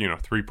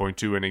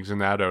 3.2 innings in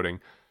that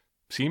outing.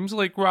 Seems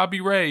like Robbie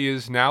Ray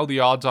is now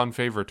the odds-on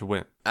favorite to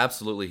win.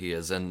 Absolutely he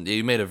is, and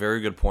you made a very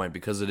good point,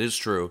 because it is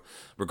true,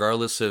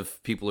 regardless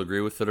if people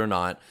agree with it or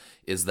not,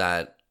 is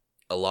that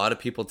a lot of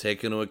people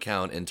take into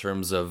account in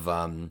terms of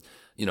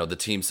the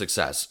team's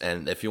success.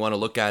 And if you want to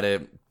look at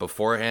it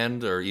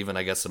beforehand, or even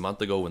I guess a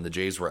month ago when the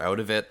Jays were out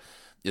of it,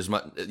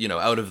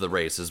 out of the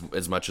race,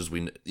 as much as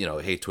we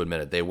hate to admit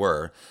it, they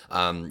were.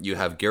 You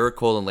have Gerrit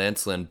Cole and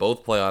Lance Lynn,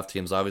 both playoff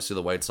teams. Obviously,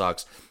 the White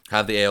Sox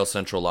have the AL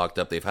Central locked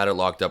up. They've had it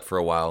locked up for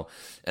a while.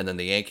 And then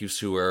the Yankees,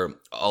 who are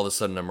all of a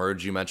sudden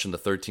emerged. You mentioned the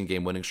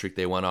 13-game winning streak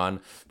they went on.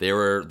 They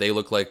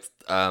look like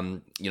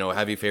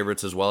heavy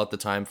favorites as well at the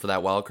time for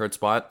that wild card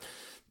spot.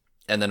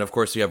 And then, of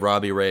course, you have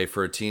Robbie Ray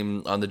for a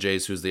team on the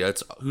Jays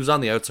who's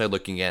on the outside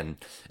looking in.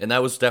 And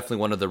that was definitely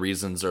one of the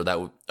reasons, or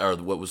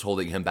what was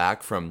holding him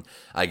back from,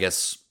 I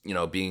guess,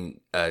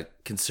 being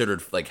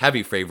considered like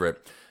heavy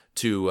favorite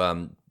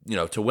to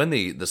win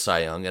the Cy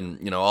Young.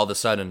 And, all of a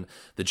sudden,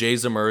 the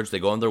Jays emerge. They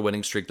go on their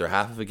winning streak. They're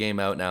half of a game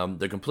out now.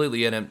 They're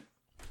completely in it.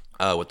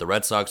 With the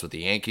Red Sox, with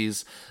the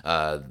Yankees,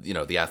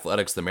 the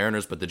Athletics, the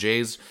Mariners. But the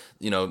Jays,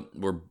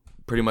 were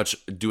pretty much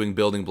doing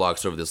building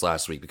blocks over this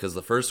last week, because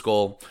the first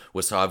goal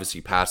was to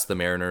obviously pass the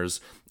Mariners,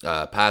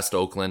 past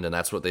Oakland, and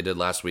that's what they did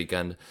last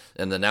weekend.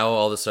 And then now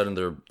all of a sudden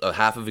they're a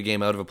half of a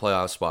game out of a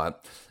playoff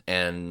spot,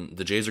 and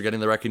the Jays are getting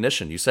the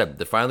recognition. You said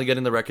they're finally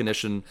getting the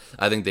recognition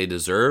I think they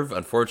deserve.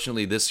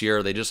 Unfortunately, this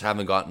year they just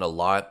haven't gotten a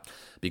lot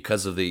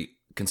because of the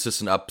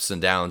consistent ups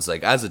and downs,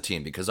 like as a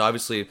team, because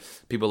obviously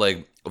people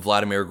like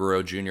Vladimir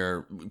Guerrero Jr.,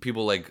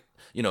 people like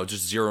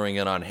just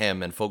zeroing in on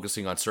him and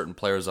focusing on certain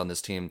players on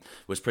this team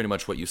was pretty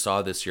much what you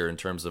saw this year in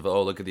terms of,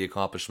 look at the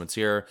accomplishments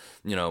here.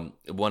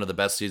 One of the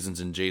best seasons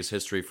in Jays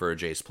history for a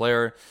Jays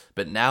player.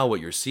 But now what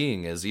you're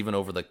seeing is, even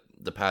over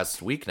the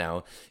past week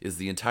now, is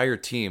the entire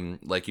team,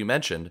 like you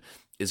mentioned,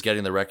 is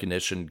getting the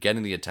recognition,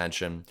 getting the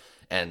attention,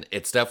 and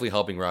it's definitely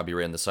helping Robbie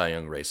Ray in the Cy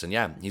Young race. And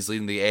yeah, he's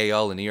leading the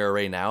AL in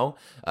ERA now.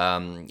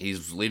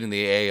 He's leading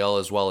the AL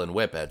as well in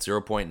WHIP at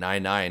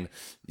 0.99.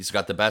 He's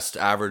got the best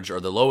average,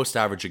 or the lowest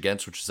average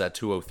against, which is at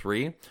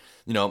 203.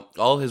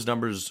 All his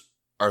numbers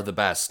are the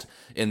best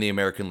in the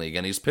American League,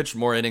 and he's pitched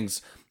more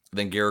innings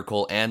than Gerrit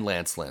Cole and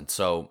Lance Lynn.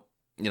 So,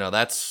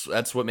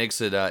 that's what makes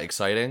it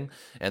exciting,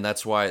 and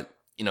that's why,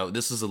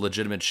 this is a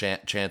legitimate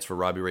chance for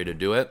Robbie Ray to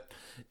do it.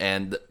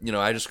 And,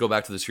 I just go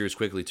back to the series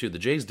quickly, too. The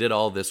Jays did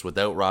all this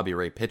without Robbie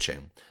Ray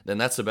pitching. Then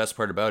that's the best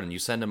part about it. And you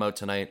send him out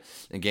tonight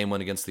in Game 1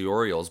 against the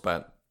Orioles.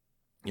 But,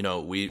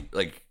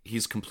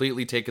 he's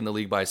completely taken the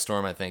league by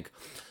storm, I think,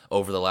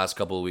 over the last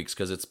couple of weeks.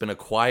 Because it's been a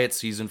quiet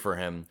season for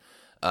him,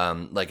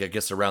 I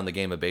guess, around the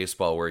game of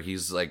baseball, where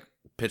he's,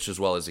 pitched as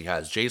well as he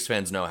has. Jays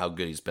fans know how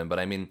good he's been. But,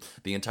 I mean,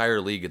 the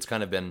entire league, it's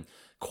kind of been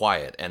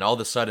quiet. And all of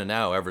a sudden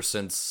now, ever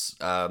since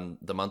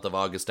the month of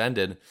August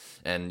ended,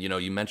 and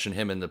you mentioned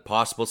him in the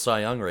possible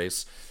Cy Young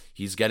race,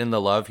 he's getting the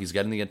love, he's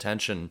getting the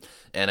attention,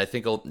 and I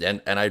think,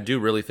 and I do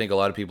really think a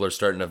lot of people are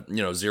starting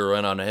to zero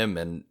in on him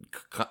and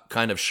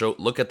kind of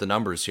look at the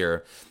numbers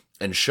here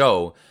and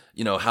show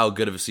how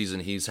good of a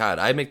season he's had.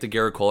 I make the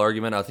Gerrit Cole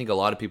argument. I think a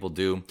lot of people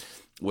do,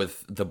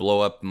 with the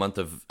blow up month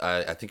of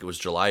I think it was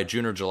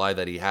June or July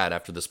that he had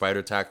after the spider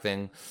attack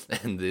thing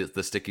and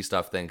the sticky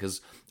stuff thing,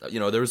 because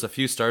there was a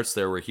few starts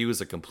there where he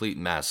was a complete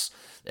mess,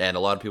 and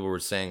a lot of people were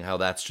saying how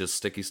that's just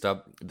sticky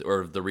stuff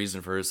or the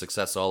reason for his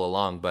success all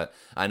along. But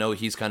I know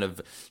he's kind of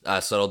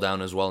settled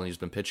down as well, and he's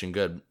been pitching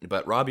good.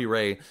 But Robbie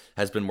Ray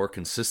has been more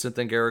consistent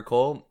than Gerrit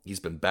Cole. He's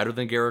been better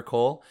than Gerrit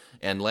Cole,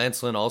 and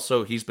Lance Lynn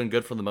also, he's been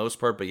good for the most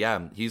part. But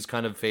yeah, he's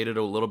kind of faded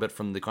a little bit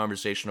from the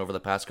conversation over the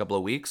past couple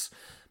of weeks.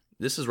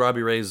 This is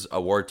Robbie Ray's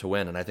award to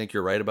win, and I think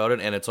you're right about it,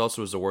 and it's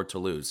also his award to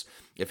lose.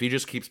 If he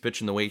just keeps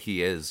pitching the way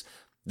he is,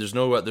 there's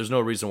no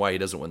reason why he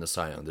doesn't win the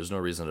Cy Young. There's no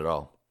reason at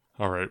all.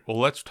 All right, well,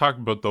 let's talk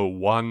about the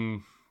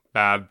one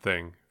bad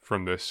thing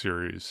from this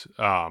series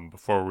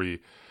before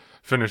we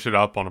finish it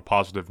up on a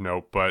positive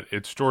note, but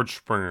it's George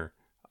Springer.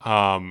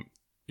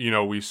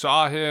 We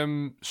saw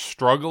him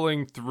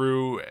struggling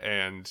through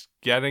and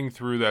getting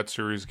through that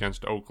series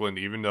against Oakland,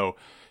 even though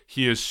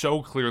he is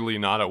so clearly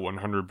not at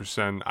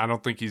 100%. I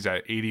don't think he's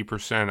at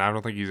 80%. I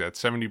don't think he's at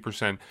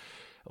 70%.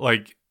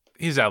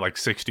 He's at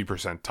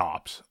 60%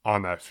 tops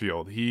on that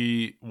field.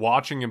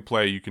 Watching him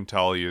play, you can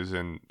tell he is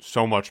in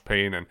so much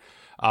pain. And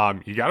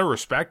you got to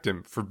respect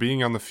him for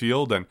being on the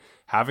field and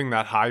having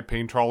that high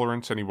pain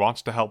tolerance. And he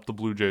wants to help the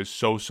Blue Jays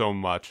so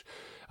much,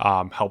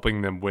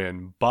 helping them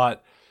win.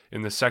 But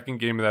in the second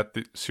game of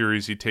that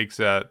series, he takes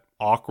that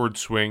awkward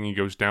swing. He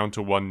goes down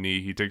to one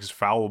knee. He takes a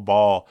foul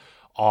ball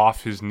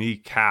off his knee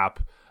cap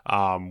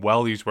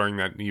while he's wearing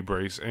that knee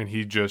brace, and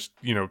he just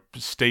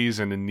stays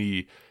in a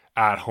knee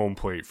at home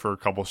plate for a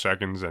couple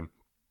seconds, and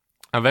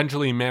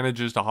Eventually, he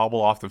manages to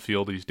hobble off the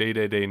field. He's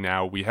day-to-day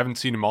now. We haven't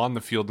seen him on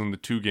the field in the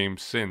 2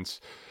 games since.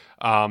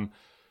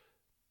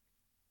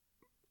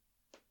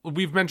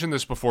 We've mentioned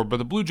this before, but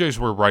the Blue Jays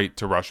were right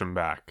to rush him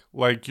back.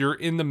 Like, you're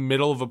in the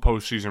middle of a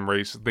postseason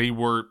race. They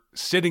were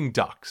sitting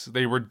ducks.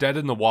 They were dead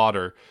in the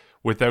water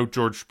without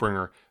George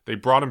Springer. They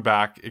brought him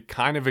back. It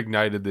kind of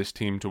ignited this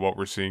team to what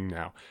we're seeing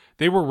now.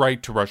 They were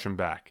right to rush him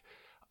back.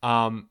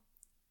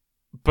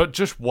 But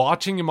just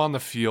watching him on the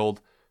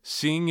field,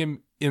 seeing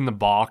him in the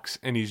box,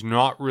 and he's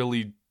not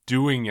really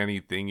doing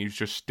anything. He's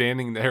just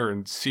standing there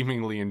and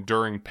seemingly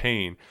enduring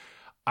pain.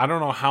 I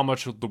don't know how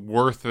much of the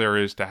worth there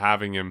is to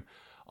having him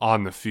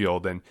on the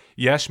field. And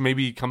yes,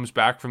 maybe he comes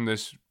back from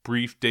this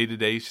brief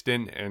day-to-day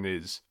stint and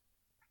is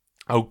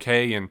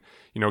okay and,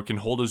 can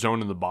hold his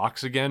own in the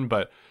box again.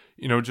 But,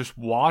 just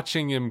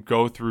watching him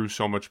go through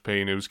so much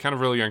pain, it was kind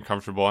of really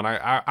uncomfortable. And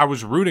I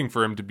was rooting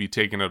for him to be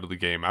taken out of the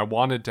game. I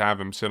wanted to have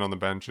him sit on the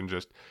bench and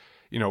just,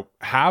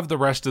 have the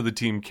rest of the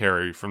team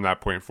carry from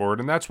that point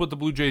forward. And that's what the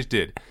Blue Jays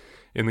did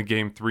in the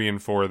game 3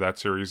 and 4 of that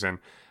series and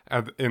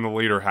in the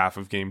later half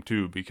of game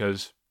 2,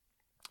 because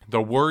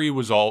the worry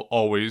was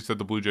always that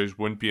the Blue Jays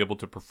wouldn't be able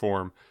to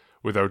perform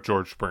without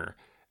George Springer,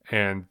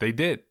 and they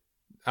did.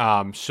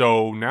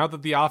 So now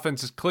that the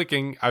offense is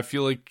clicking, I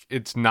feel like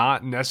it's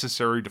not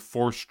necessary to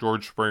force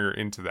George Springer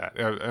into that.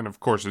 And of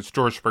course, it's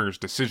George Springer's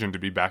decision to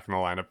be back in the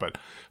lineup, but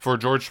for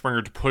George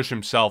Springer to push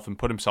himself and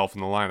put himself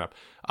in the lineup,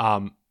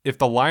 if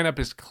the lineup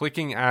is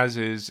clicking as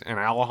is, and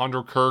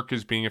Alejandro Kirk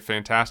is being a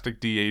fantastic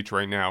DH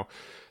right now,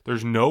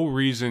 there's no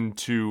reason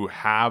to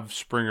have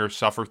Springer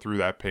suffer through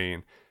that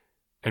pain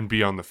and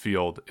be on the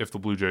field if the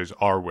Blue Jays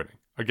are winning.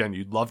 Again,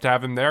 you'd love to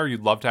have him there.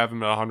 You'd love to have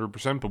him at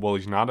 100%, but while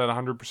he's not at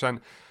 100%,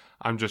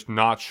 I'm just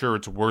not sure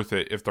it's worth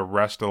it if the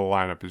rest of the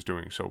lineup is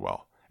doing so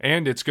well.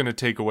 And it's going to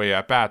take away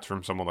at-bats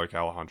from someone like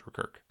Alejandro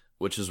Kirk.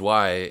 Which is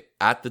why,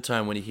 at the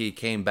time when he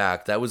came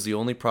back, that was the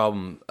only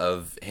problem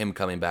of him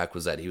coming back,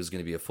 was that he was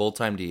going to be a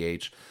full-time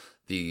DH.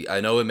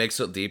 I know it makes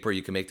it deeper.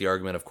 You can make the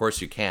argument, of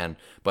course you can,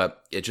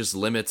 but it just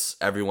limits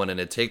everyone, and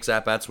it takes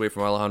at-bats away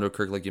from Alejandro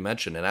Kirk, like you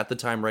mentioned. And at the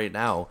time right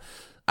now,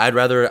 I'd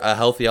rather a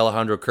healthy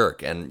Alejandro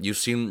Kirk. And you've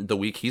seen the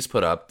week he's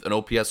put up, an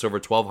OPS over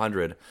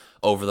 1,200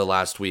 over the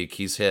last week.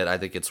 He's hit, I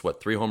think it's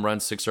 3 home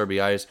runs, 6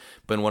 RBIs,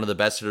 been one of the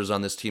best hitters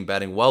on this team,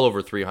 batting well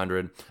over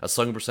 300, a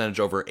slugging percentage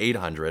over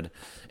 800.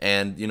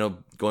 And,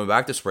 going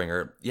back to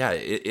Springer, yeah,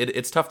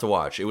 it's tough to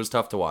watch. It was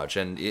tough to watch.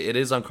 And it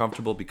is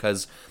uncomfortable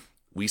because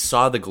we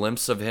saw the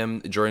glimpse of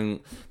him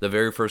during the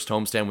very first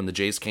homestand when the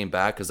Jays came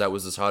back, because that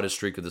was his hottest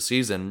streak of the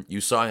season.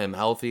 You saw him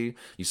healthy.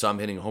 You saw him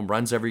hitting home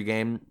runs every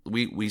game.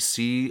 We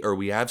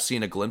have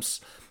seen a glimpse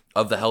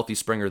of the healthy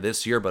Springer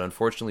this year, but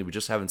unfortunately we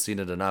just haven't seen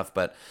it enough.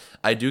 But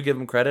I do give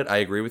him credit. I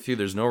agree with you.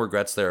 There's no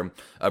regrets there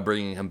of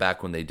bringing him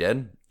back when they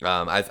did.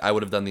 I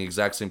would have done the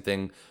exact same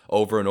thing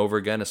over and over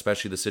again,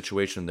 especially the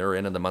situation they're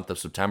in the month of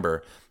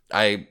September.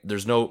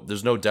 There's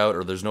no doubt,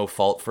 or there's no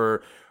fault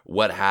for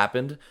what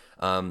happened.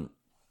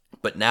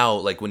 But now,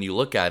 like, when you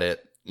look at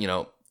it,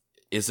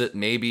 is it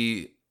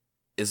maybe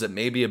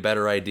a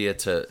better idea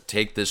to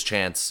take this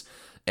chance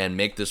and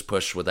make this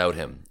push without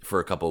him for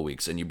a couple of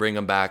weeks, and you bring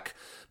him back,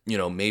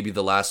 maybe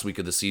the last week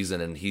of the season,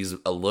 and he's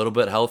a little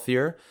bit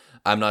healthier?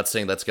 I'm not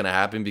saying that's going to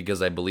happen,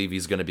 because I believe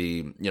he's going to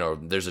be,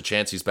 there's a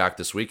chance he's back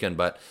this weekend,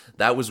 but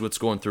that was what's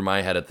going through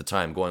my head at the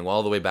time, going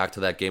all the way back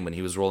to that game when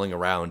he was rolling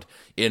around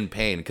in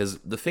pain. Because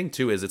the thing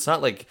too is, it's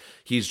not like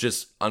he's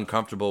just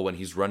uncomfortable when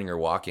he's running or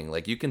walking.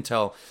 Like, you can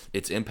tell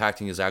it's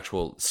impacting his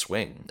actual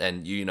swing,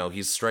 and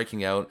he's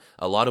striking out,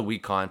 a lot of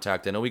weak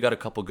contact. I know we got a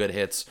couple good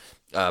hits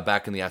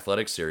back in the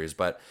Athletic series,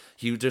 but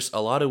he just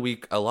a lot of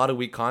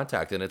weak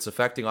contact, and it's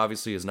affecting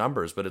obviously his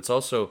numbers, but it's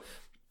also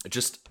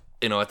just,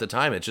 at the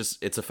time,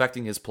 it's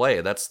affecting his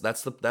play. That's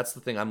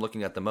the thing I'm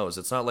looking at the most.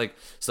 It's not like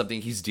something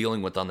he's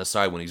dealing with on the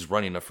side when he's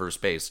running to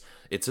first base.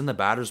 It's in the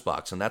batter's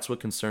box, and that's what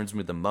concerns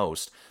me the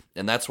most.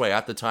 And that's why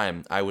at the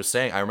time I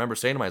remember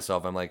saying to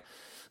myself, I'm like,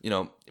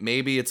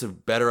 maybe it's a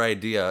better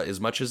idea, as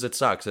much as it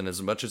sucks and as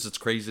much as it's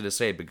crazy to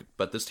say,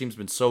 but this team's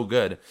been so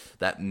good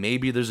that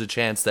maybe there's a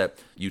chance that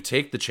you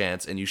take the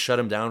chance and you shut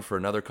him down for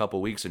another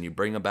couple weeks and you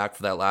bring him back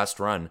for that last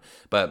run.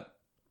 But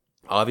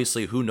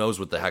obviously, who knows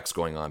what the heck's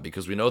going on,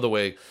 because we know the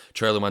way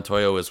Charlie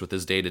Montoyo is with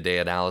his day-to-day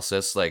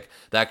analysis. Like,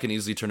 that can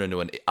easily turn into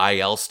an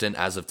IL stint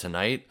as of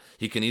tonight.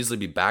 He can easily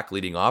be back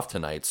leading off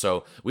tonight.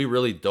 So we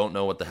really don't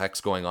know what the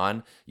heck's going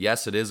on.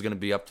 Yes, it is going to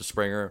be up to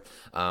Springer.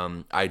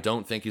 I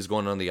don't think he's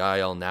going on the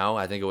IL now.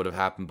 I think it would have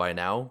happened by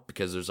now,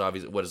 because there's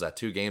obviously,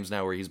 2 games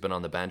now where he's been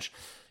on the bench.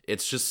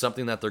 It's just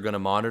something that they're going to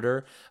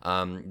monitor.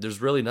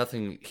 There's really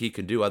nothing he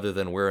can do other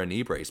than wear a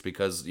knee brace,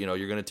 because,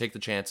 you're going to take the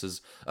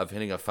chances of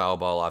hitting a foul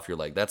ball off your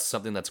leg. That's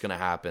something that's going to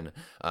happen.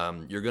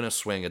 You're going to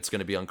swing. It's going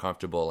to be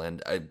uncomfortable.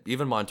 And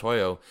even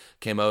Montoyo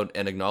came out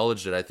and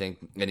acknowledged it, I think,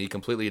 and he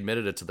completely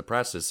admitted it to the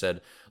press. Has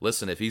said,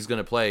 listen, if he's going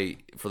to play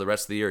for the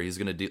rest of the year, he's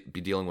going to be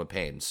dealing with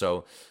pain.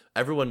 So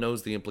everyone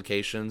knows the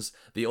implications.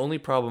 The only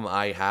problem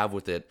I have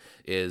with it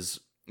is,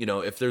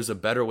 if there's a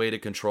better way to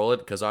control it,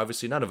 because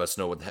obviously none of us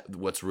know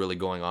what's really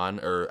going on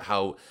or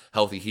how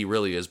healthy he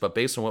really is. But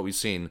based on what we've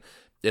seen,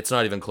 It's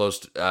not even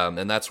close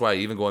and that's why,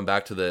 even going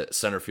back to the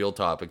center field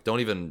topic,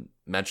 don't even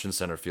mention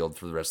center field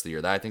for the rest of the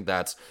year. I think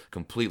that's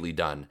completely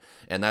done.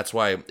 And that's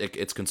why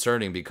it's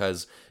concerning,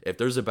 because if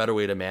there's a better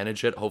way to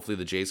manage it, hopefully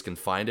the Jays can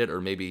find it,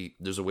 or maybe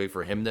there's a way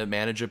for him to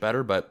manage it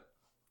better. But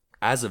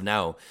as of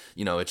now,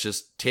 it's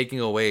just taking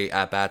away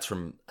at-bats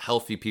from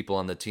healthy people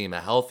on the team, a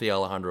healthy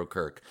Alejandro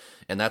Kirk.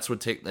 And that's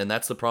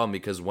the problem,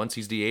 because once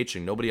he's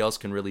DHing, nobody else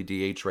can really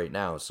DH right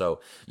now. So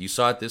you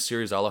saw it this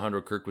series,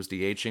 Alejandro Kirk was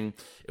DHing.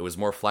 It was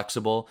more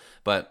flexible,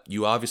 but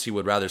you obviously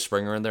would rather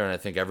Springer in there, and I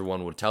think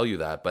everyone would tell you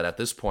that. But at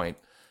this point,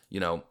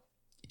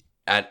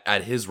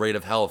 at his rate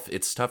of health,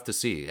 it's tough to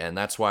see. And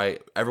that's why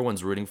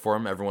everyone's rooting for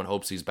him. Everyone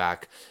hopes he's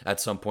back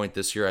at some point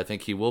this year. I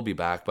think he will be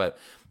back. But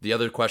the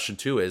other question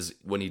too is,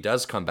 when he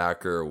does come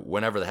back, or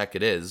whenever the heck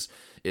it is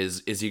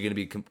he going to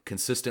be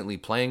consistently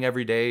playing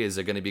every day? Is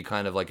it going to be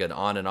kind of like an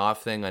on and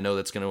off thing? I know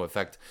that's going to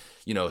affect,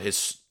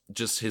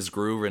 his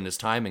groove and his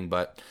timing,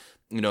 but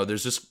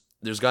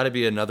there's got to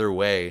be another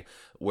way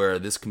where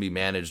this can be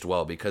managed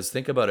well, because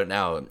think about it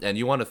now, and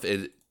you want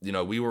to,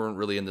 we weren't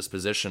really in this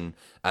position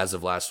as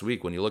of last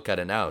week when you look at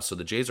it now. So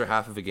the Jays are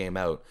half of a game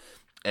out.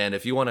 And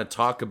if you want to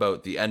talk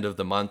about the end of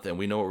the month, and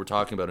we know what we're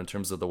talking about in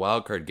terms of the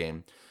wild card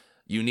game,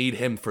 you need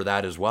him for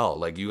that as well.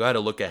 Like, you got to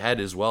look ahead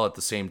as well at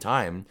the same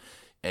time,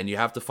 and you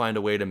have to find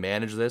a way to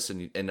manage this.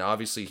 And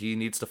obviously he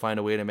needs to find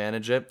a way to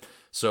manage it.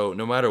 So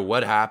no matter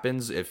what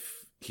happens,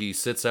 if he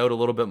sits out a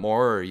little bit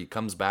more or he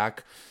comes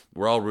back,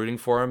 we're all rooting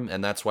for him.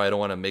 And that's why I don't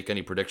want to make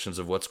any predictions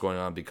of what's going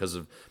on, because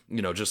of,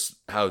 just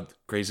how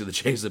crazy the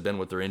Jays have been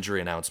with their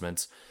injury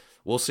announcements.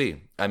 We'll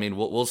see. I mean,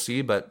 we'll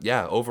see. But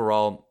yeah,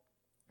 overall,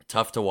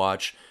 tough to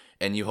watch.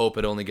 And you hope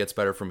it only gets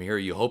better from here.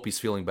 You hope he's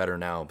feeling better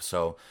now.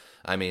 So,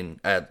 I mean,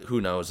 who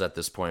knows at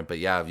this point. But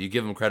yeah, you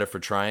give him credit for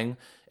trying.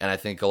 And I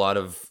think a lot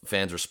of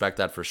fans respect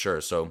that for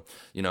sure. So,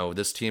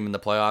 this team in the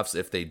playoffs,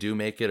 if they do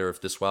make it, or if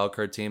this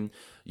wildcard team,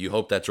 you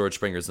hope that George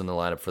Springer's in the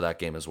lineup for that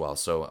game as well.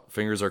 So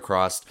fingers are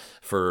crossed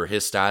for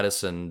his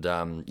status. And,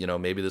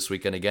 maybe this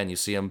weekend again, you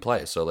see him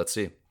play. So let's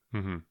see.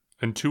 Mm-hmm.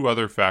 And two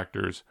other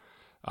factors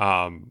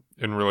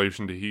in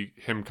relation to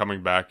him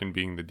coming back and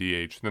being the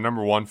DH. The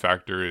number one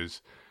factor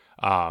is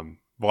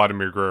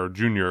Vladimir Guerrero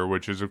Jr.,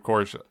 which is, of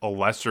course,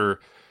 less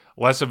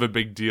of a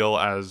big deal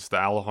as the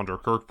Alejandro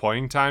Kirk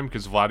playing time,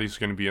 because Vladdy's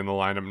going to be in the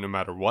lineup no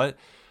matter what.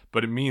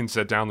 But it means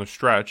that down the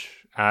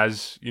stretch,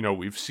 as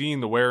we've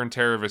seen the wear and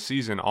tear of a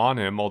season on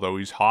him, although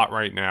he's hot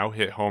right now,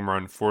 hit home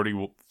run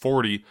 40,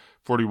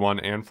 41,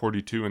 and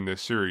 42 in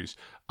this series.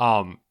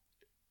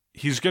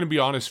 He's going to be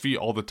on his feet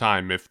all the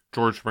time if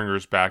George Springer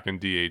is back and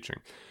DHing.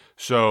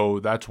 So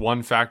that's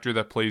one factor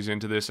that plays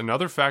into this.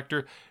 Another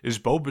factor is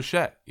Bo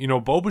Bichette.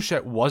 Bo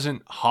Bichette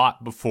wasn't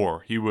hot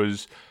before. He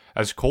was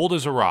as cold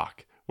as a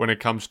rock when it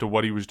comes to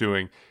what he was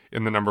doing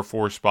in the number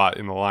 4 spot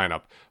in the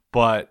lineup.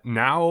 But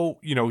now,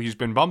 he's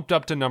been bumped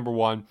up to number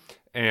 1,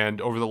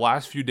 and over the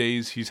last few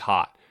days, he's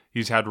hot.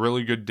 He's had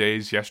really good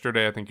days.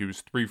 Yesterday, I think he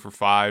was 3 for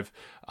 5.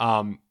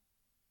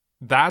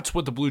 That's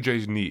what the Blue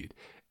Jays need.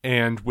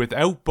 And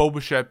without Bo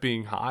Bichette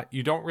being hot,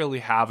 you don't really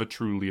have a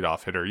true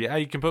leadoff hitter. Yeah,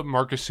 you can put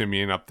Marcus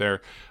Semien up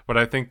there, but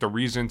I think the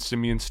reason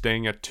Semien's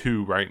staying at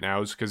 2 right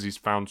now is because he's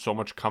found so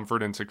much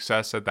comfort and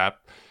success at that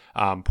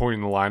point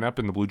in the lineup,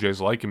 and the Blue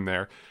Jays like him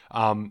there.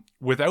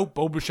 Without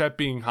Bo Bichette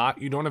being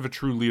hot, you don't have a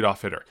true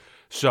leadoff hitter.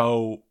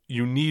 So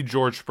you need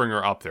George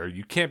Springer up there.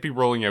 You can't be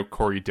rolling out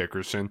Corey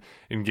Dickerson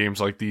in games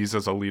like these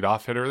as a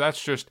leadoff hitter.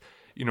 That's just,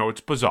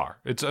 it's bizarre.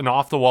 It's an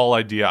off-the-wall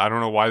idea. I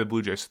don't know why the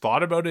Blue Jays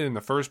thought about it in the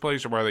first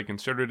place or why they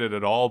considered it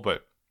at all,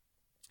 but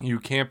you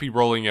can't be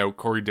rolling out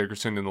Corey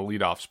Dickerson in the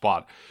leadoff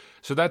spot.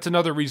 So that's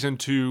another reason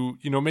to,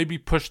 maybe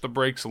push the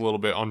brakes a little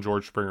bit on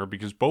George Springer,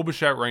 because Bo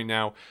Bichette right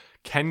now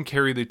can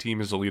carry the team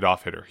as a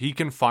leadoff hitter. He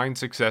can find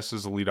success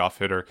as a leadoff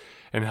hitter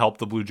and help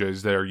the Blue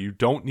Jays there. You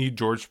don't need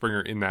George Springer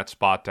in that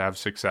spot to have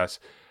success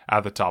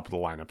at the top of the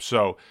lineup.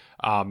 So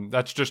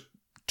that's just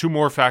two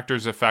more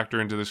factors that factor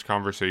into this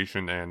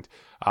conversation, and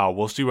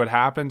we'll see what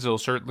happens. It'll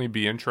certainly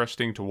be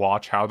interesting to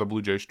watch how the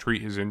Blue Jays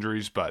treat his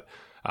injuries, but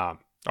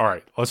all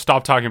right, let's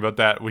stop talking about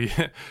that.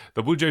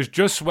 The Blue Jays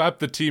just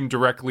swept the team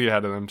directly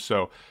ahead of them,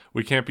 so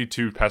we can't be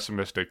too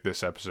pessimistic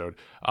this episode.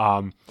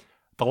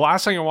 The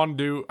last thing I want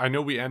to do, I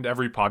know we end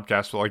every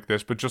podcast like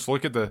this, but just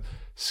look at the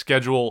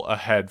schedule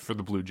ahead for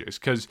the Blue Jays,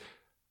 because,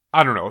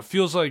 I don't know, it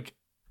feels like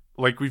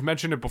we've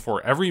mentioned it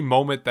before, every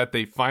moment that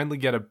they finally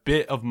get a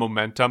bit of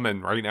momentum,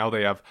 and right now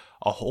they have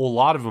a whole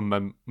lot of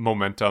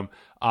momentum,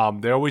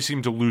 they always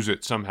seem to lose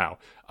it somehow.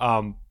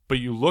 But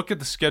you look at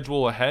the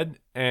schedule ahead,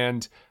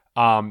 and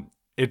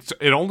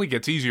it only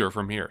gets easier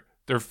from here.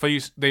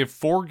 They have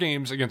 4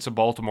 games against the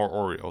Baltimore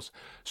Orioles,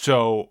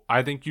 so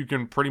I think you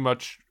can pretty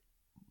much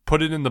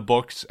put it in the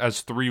books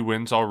as 3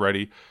 wins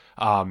already.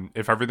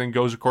 If everything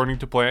goes according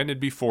to plan, it'd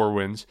be 4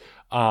 wins.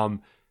 And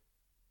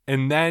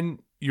then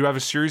you have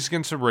a series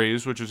against the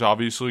Rays, which is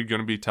obviously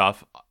going to be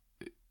tough.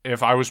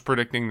 if I was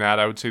predicting that,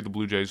 I would say the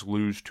Blue Jays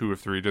lose 2 of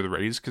 3 to the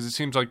Rays because it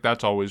seems like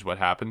that's always what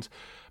happens.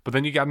 But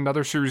then you got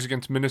another series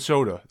against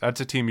Minnesota. That's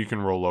a team you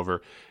can roll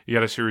over. You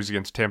got a series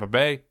against Tampa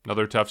Bay,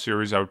 another tough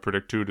series. I would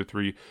predict 2 to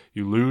 3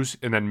 you lose.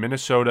 And then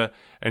Minnesota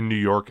and New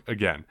York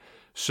again.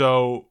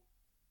 So,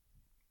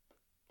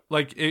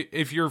 like,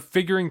 if you're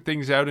figuring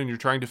things out and you're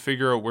trying to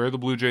figure out where the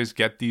Blue Jays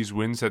get these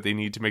wins that they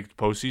need to make the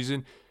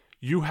postseason,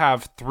 you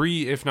have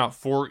 3, if not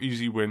 4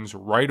 easy wins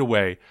right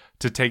away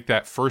to take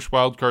that first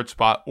wildcard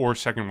spot or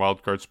second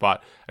wildcard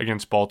spot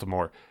against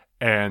Baltimore.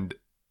 And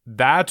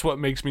that's what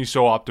makes me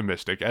so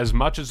optimistic. As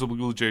much as the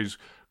Blue Jays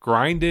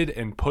grinded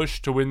and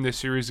pushed to win this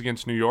series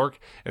against New York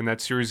and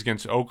that series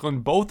against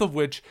Oakland, both of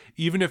which,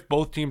 even if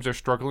both teams are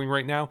struggling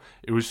right now,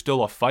 it was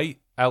still a fight,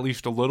 at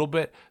least a little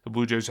bit. The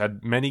Blue Jays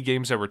had many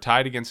games that were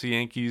tied against the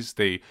Yankees.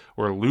 They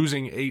were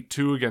losing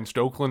 8-2 against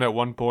Oakland at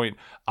one point.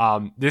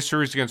 This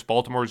series against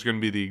Baltimore is going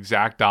to be the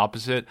exact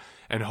opposite,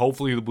 and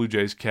hopefully the Blue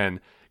Jays can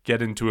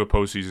get into a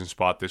postseason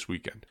spot this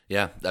weekend.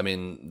 Yeah, I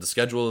mean, the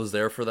schedule is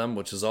there for them,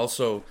 which is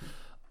also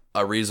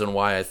a reason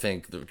why I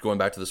think, going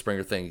back to the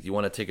Springer thing, you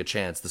want to take a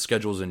chance. The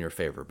schedule's in your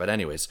favor. But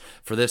anyways,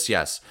 for this,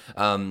 yes.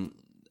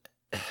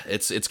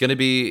 It's going to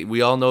be,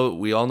 we all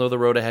know the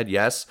road ahead.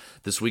 Yes,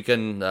 this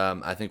weekend,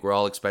 I think we're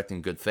all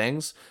expecting good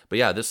things, but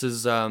yeah, this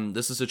is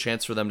a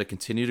chance for them to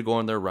continue to go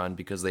on their run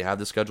because they have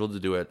the schedule to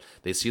do it.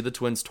 They see the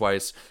Twins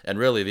twice, and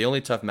really the only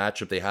tough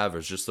matchup they have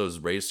is just those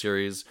Rays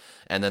series,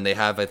 and then they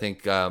have, I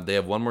think, they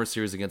have one more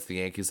series against the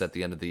Yankees at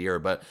the end of the year.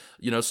 But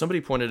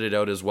somebody pointed it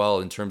out as well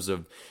in terms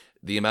of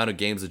the amount of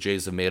games the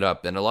Jays have made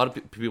up, and a lot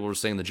of people were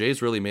saying the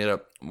Jays really made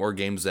up more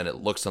games than it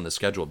looks on the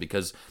schedule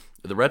because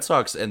the Red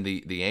Sox and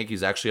the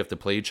Yankees actually have to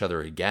play each other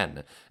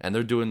again. And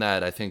they're doing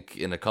that, I think,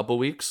 in a couple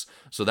weeks.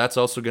 So that's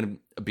also going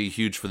to be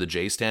huge for the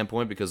Jays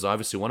standpoint because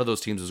obviously one of those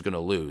teams is going to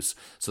lose.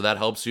 So that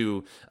helps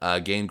you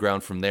gain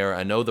ground from there.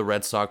 I know the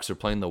Red Sox are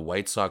playing the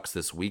White Sox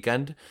this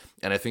weekend.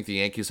 And I think the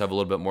Yankees have a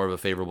little bit more of a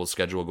favorable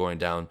schedule going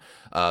down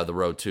the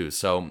road too.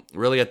 So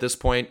really at this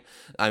point,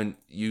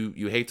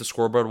 you hate the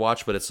scoreboard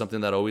watch, but it's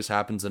something that always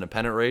happens in a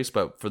pennant race.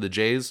 But for the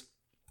Jays,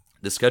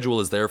 the schedule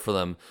is there for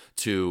them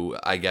to,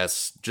 I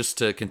guess, just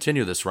to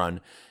continue this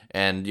run.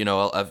 And,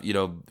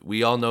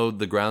 we all know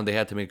the ground they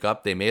had to make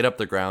up. They made up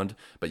the ground,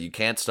 but you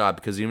can't stop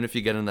because even if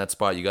you get in that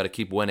spot, you got to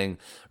keep winning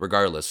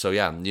regardless. So,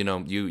 yeah, you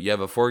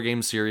have a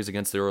 4-game series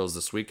against the Orioles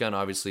this weekend.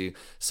 Obviously,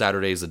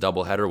 Saturday is a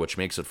doubleheader, which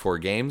makes it 4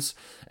 games.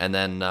 And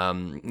then,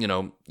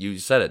 you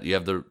said it. You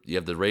have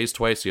the Rays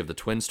twice, you have the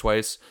Twins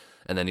twice,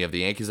 and then you have the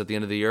Yankees at the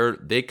end of the year.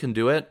 They can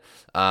do it.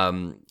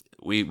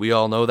 We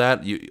all know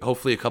that.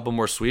 Hopefully a couple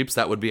more sweeps,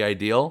 that would be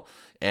ideal.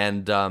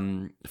 And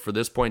for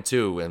this point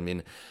too, I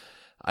mean,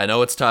 I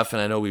know it's tough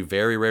and I know we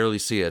very rarely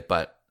see it,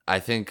 but I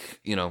think,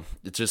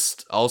 it's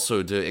just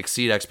also to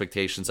exceed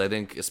expectations. I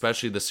think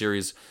especially the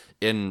series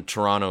in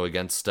Toronto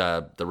against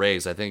the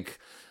Rays, I think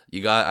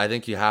you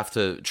have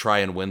to try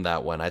and win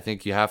that one. I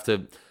think you have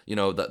to,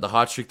 the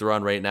hot streak they're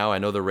on right now, I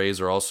know the Rays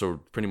are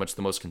also pretty much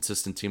the most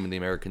consistent team in the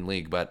American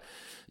League, but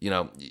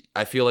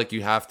I feel like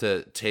you have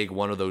to take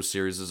one of those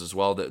series as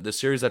well. The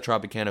series at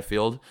Tropicana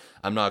Field,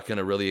 I'm not going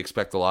to really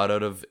expect a lot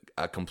out of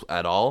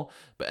at all.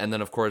 And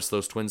then, of course,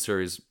 those Twin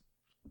series,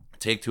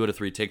 take 2 out of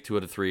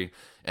 3,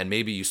 and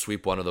maybe you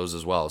sweep one of those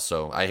as well.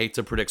 So I hate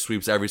to predict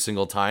sweeps every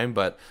single time,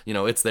 but,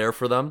 it's there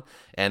for them.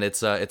 And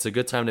it's a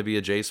good time to be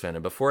a Jays fan.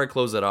 And before I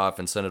close it off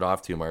and send it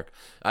off to you, Mark,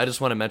 I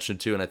just want to mention,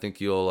 too, and I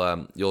think you'll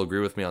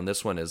agree with me on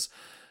this one, is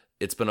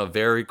it's been a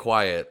very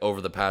quiet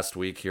over the past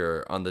week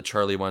here on the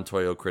Charlie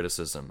Montoyo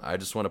criticism. I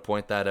just want to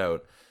point that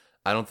out.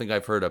 I don't think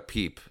I've heard a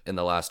peep in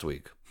the last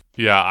week.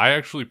 Yeah, I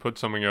actually put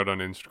something out on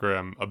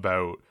Instagram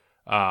about,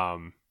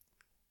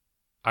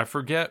 I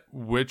forget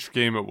which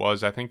game it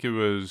was. I think it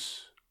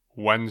was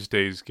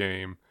Wednesday's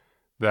game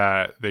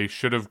that they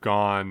should have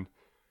gone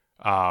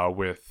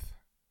with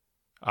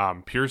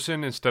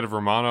Pearson instead of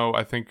Romano,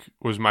 I think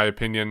was my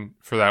opinion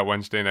for that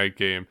Wednesday night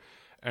game.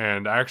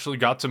 And I actually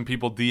got some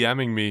people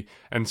DMing me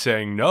and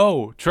saying,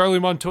 no, Charlie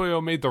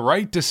Montoyo made the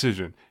right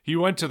decision. He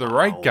went to the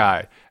right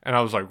guy. And I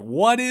was like,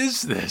 what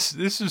is this?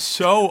 This is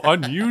so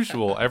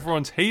unusual.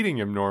 Everyone's hating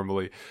him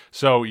normally.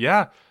 So,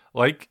 yeah,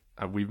 like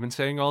we've been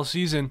saying all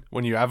season,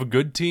 when you have a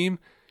good team,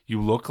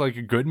 you look like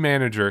a good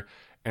manager.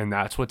 And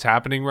that's what's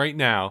happening right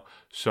now.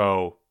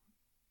 So,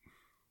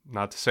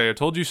 not to say I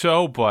told you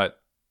so, but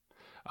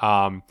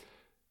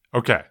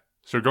okay.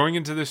 So going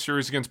into this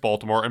series against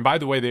Baltimore, and by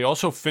the way, they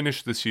also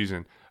finished the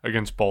season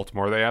against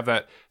Baltimore. They have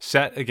that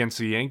set against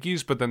the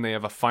Yankees, but then they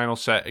have a final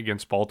set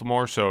against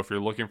Baltimore. So if you're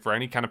looking for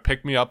any kind of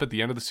pick-me-up at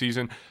the end of the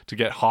season to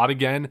get hot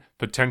again,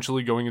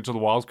 potentially going into the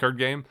wild card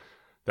game,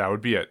 that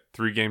would be it.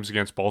 3 games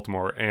against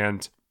Baltimore.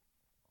 And,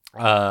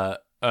 a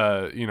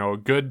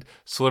good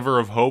sliver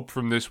of hope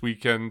from this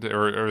weekend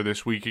or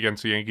this week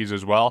against the Yankees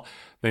as well.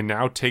 They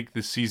now take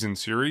the season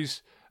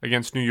series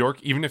against New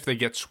York. Even if they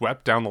get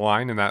swept down the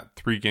line in that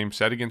 3-game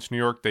set against New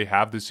York, they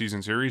have the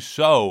season series.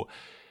 So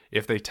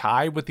if they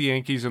tie with the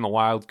Yankees in the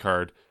wild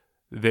card,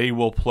 they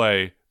will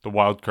play the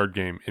wild card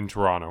game in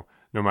Toronto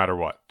no matter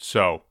what.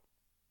 So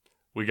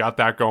we got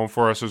that going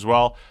for us as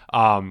well.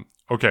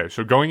 Okay,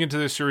 so going into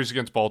this series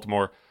against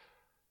Baltimore,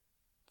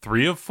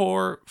 3 of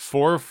 4,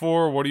 4 of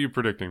 4. What are you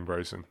predicting,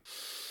 Bryson?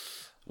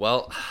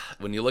 Well,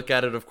 when you look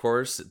at it, of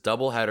course,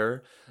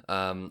 doubleheader.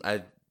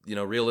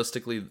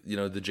 Realistically,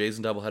 the Jays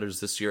and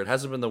doubleheaders this year, it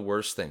hasn't been the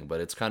worst thing, but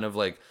it's kind of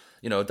like,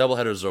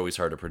 doubleheaders are always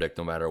hard to predict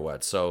no matter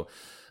what. So,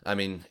 I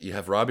mean, you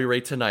have Robbie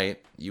Ray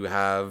tonight. You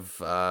have,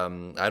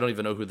 I don't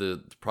even know who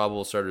the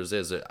probable starters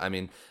is. I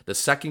mean, the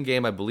second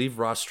game, I believe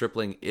Ross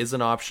Stripling is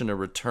an option to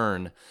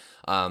return.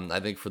 I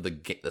think for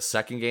the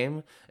second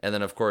game, and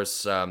then of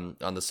course on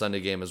the Sunday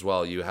game as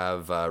well, you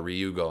have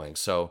Ryu going.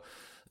 So,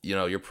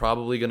 you're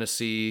probably going to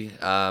see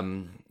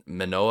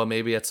Manoah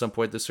maybe at some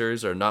point this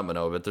series, or not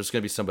Manoah, but there's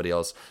going to be somebody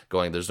else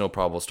going. There's no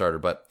probable starter,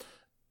 but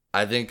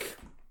I think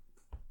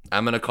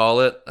I'm going to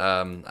call it.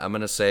 I'm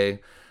going to say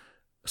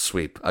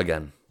sweep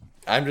again.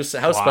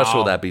 How special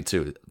would that be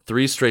too?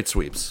 3 straight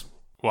sweeps.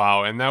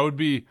 Wow, and that would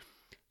be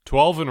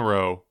 12 in a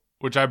row,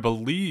 which I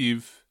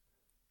believe.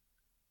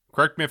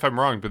 Correct me if I'm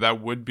wrong, but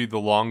that would be the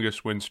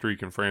longest win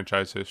streak in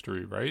franchise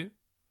history, right?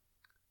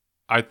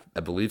 I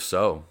believe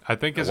so. I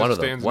think as it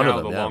stands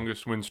now, the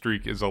longest win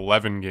streak is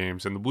 11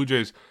 games. And the Blue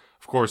Jays,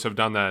 of course, have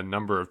done that a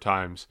number of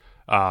times.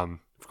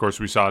 Of course,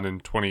 we saw it in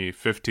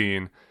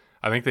 2015.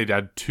 I think they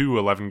had 2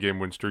 11-game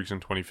win streaks in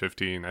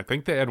 2015. I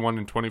think they had one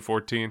in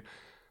 2014.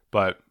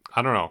 But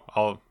I don't know.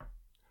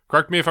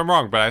 Correct me if I'm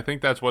wrong, but I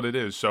think that's what it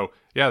is. So,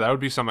 yeah, that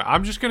would be something.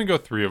 I'm just going to go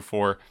 3 of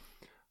 4.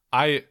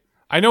 I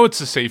know it's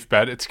a safe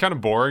bet. It's kind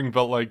of boring,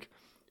 but like,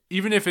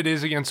 even if it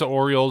is against the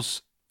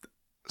Orioles,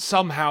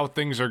 somehow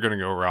things are going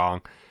to go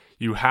wrong.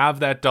 You have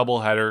that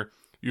doubleheader.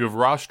 You have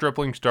Ross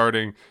Stripling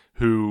starting,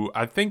 who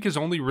I think has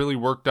only really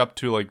worked up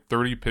to like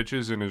 30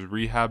 pitches in his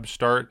rehab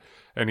start,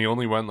 and he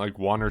only went like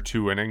 1 or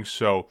 2 innings.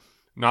 So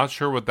not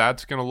sure what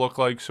that's going to look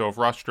like. So if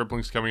Ross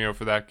Stripling's coming out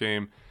for that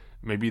game,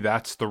 maybe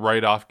that's the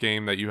write-off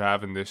game that you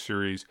have in this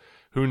series.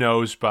 Who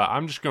knows? But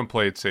I'm just going to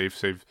play it safe,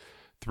 save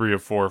 3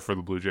 of 4 for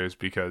the Blue Jays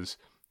because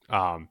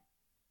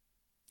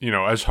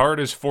as hard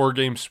as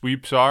 4-game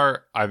sweeps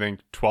are, I think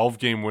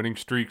 12-game winning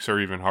streaks are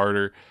even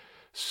harder.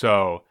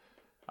 So,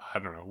 I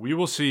don't know. We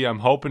will see. I'm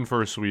hoping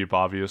for a sweep,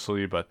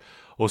 obviously, but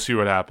we'll see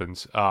what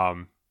happens.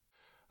 All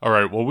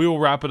right, well, we will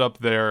wrap it up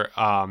there.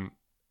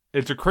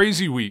 It's a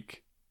crazy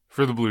week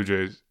for the Blue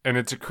Jays, and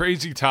it's a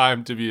crazy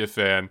time to be a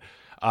fan.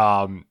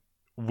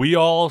 We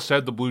all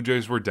said the Blue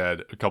Jays were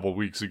dead a couple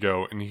weeks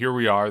ago, and here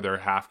we are. They're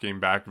a half game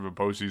back of a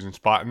postseason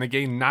spot, and they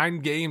gained 9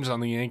 games on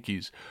the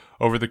Yankees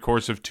over the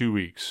course of 2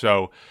 weeks.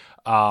 So,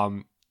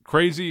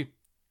 crazy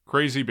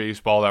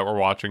baseball that we're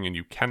watching, and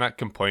you cannot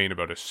complain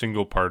about a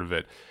single part of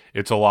it.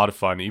 It's a lot of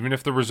fun. Even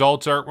if the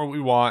results aren't what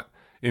we want,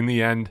 in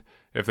the end,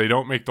 if they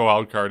don't make the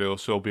wild card, it'll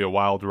still be a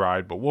wild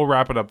ride. But we'll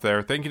wrap it up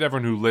there. Thank you to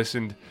everyone who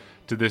listened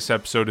to this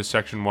episode of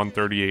Section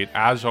 138.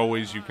 As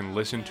always, you can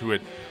listen to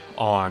it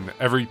on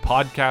every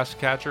podcast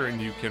catcher,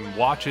 and you can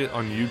watch it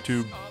on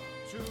YouTube.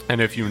 And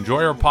if you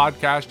enjoy our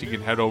podcast, you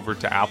can head over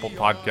to Apple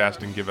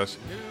Podcast and give us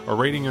a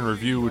rating and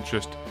review, which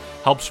just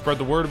helps spread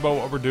the word about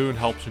what we're doing,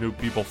 helps new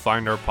people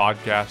find our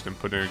podcast and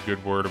put in a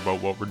good word about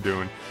what we're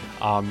doing.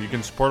 You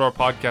can support our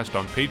podcast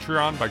on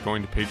Patreon by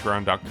going to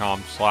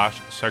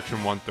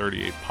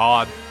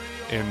patreon.com/section138pod.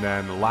 And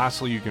then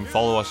lastly, you can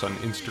follow us on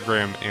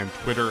Instagram and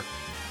Twitter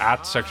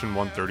at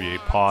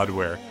Section138pod,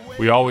 where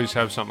we always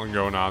have something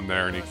going on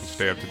there, and you can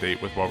stay up to date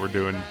with what we're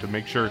doing to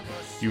make sure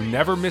you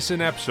never miss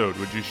an episode,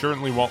 which you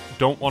certainly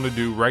don't want to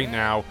do right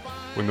now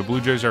when the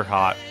Blue Jays are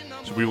hot.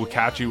 So we will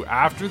catch you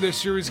after this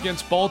series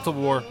against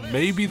Baltimore,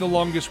 maybe the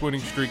longest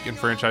winning streak in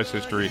franchise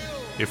history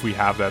if we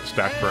have that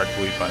stacked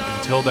correctly. But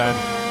until then,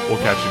 we'll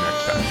catch you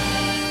next time.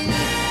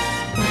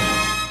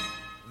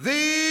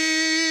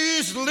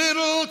 These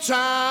little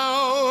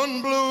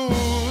town blues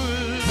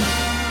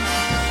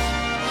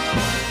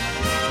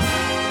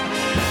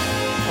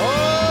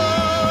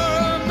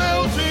are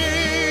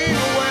melting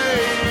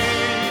away.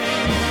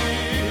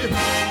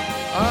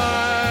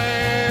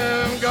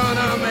 I'm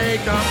gonna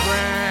make a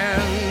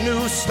brand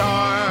new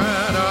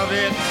start of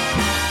it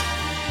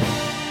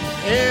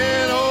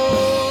in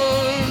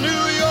old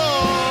New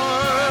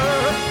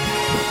York.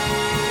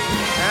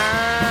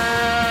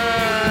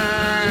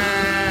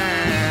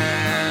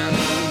 And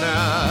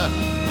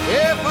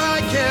if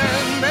I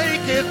can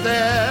make it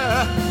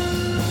there,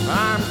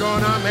 I'm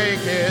gonna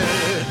make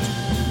it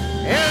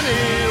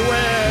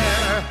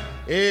anywhere.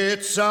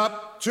 It's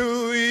up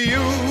to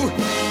you,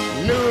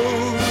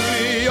 New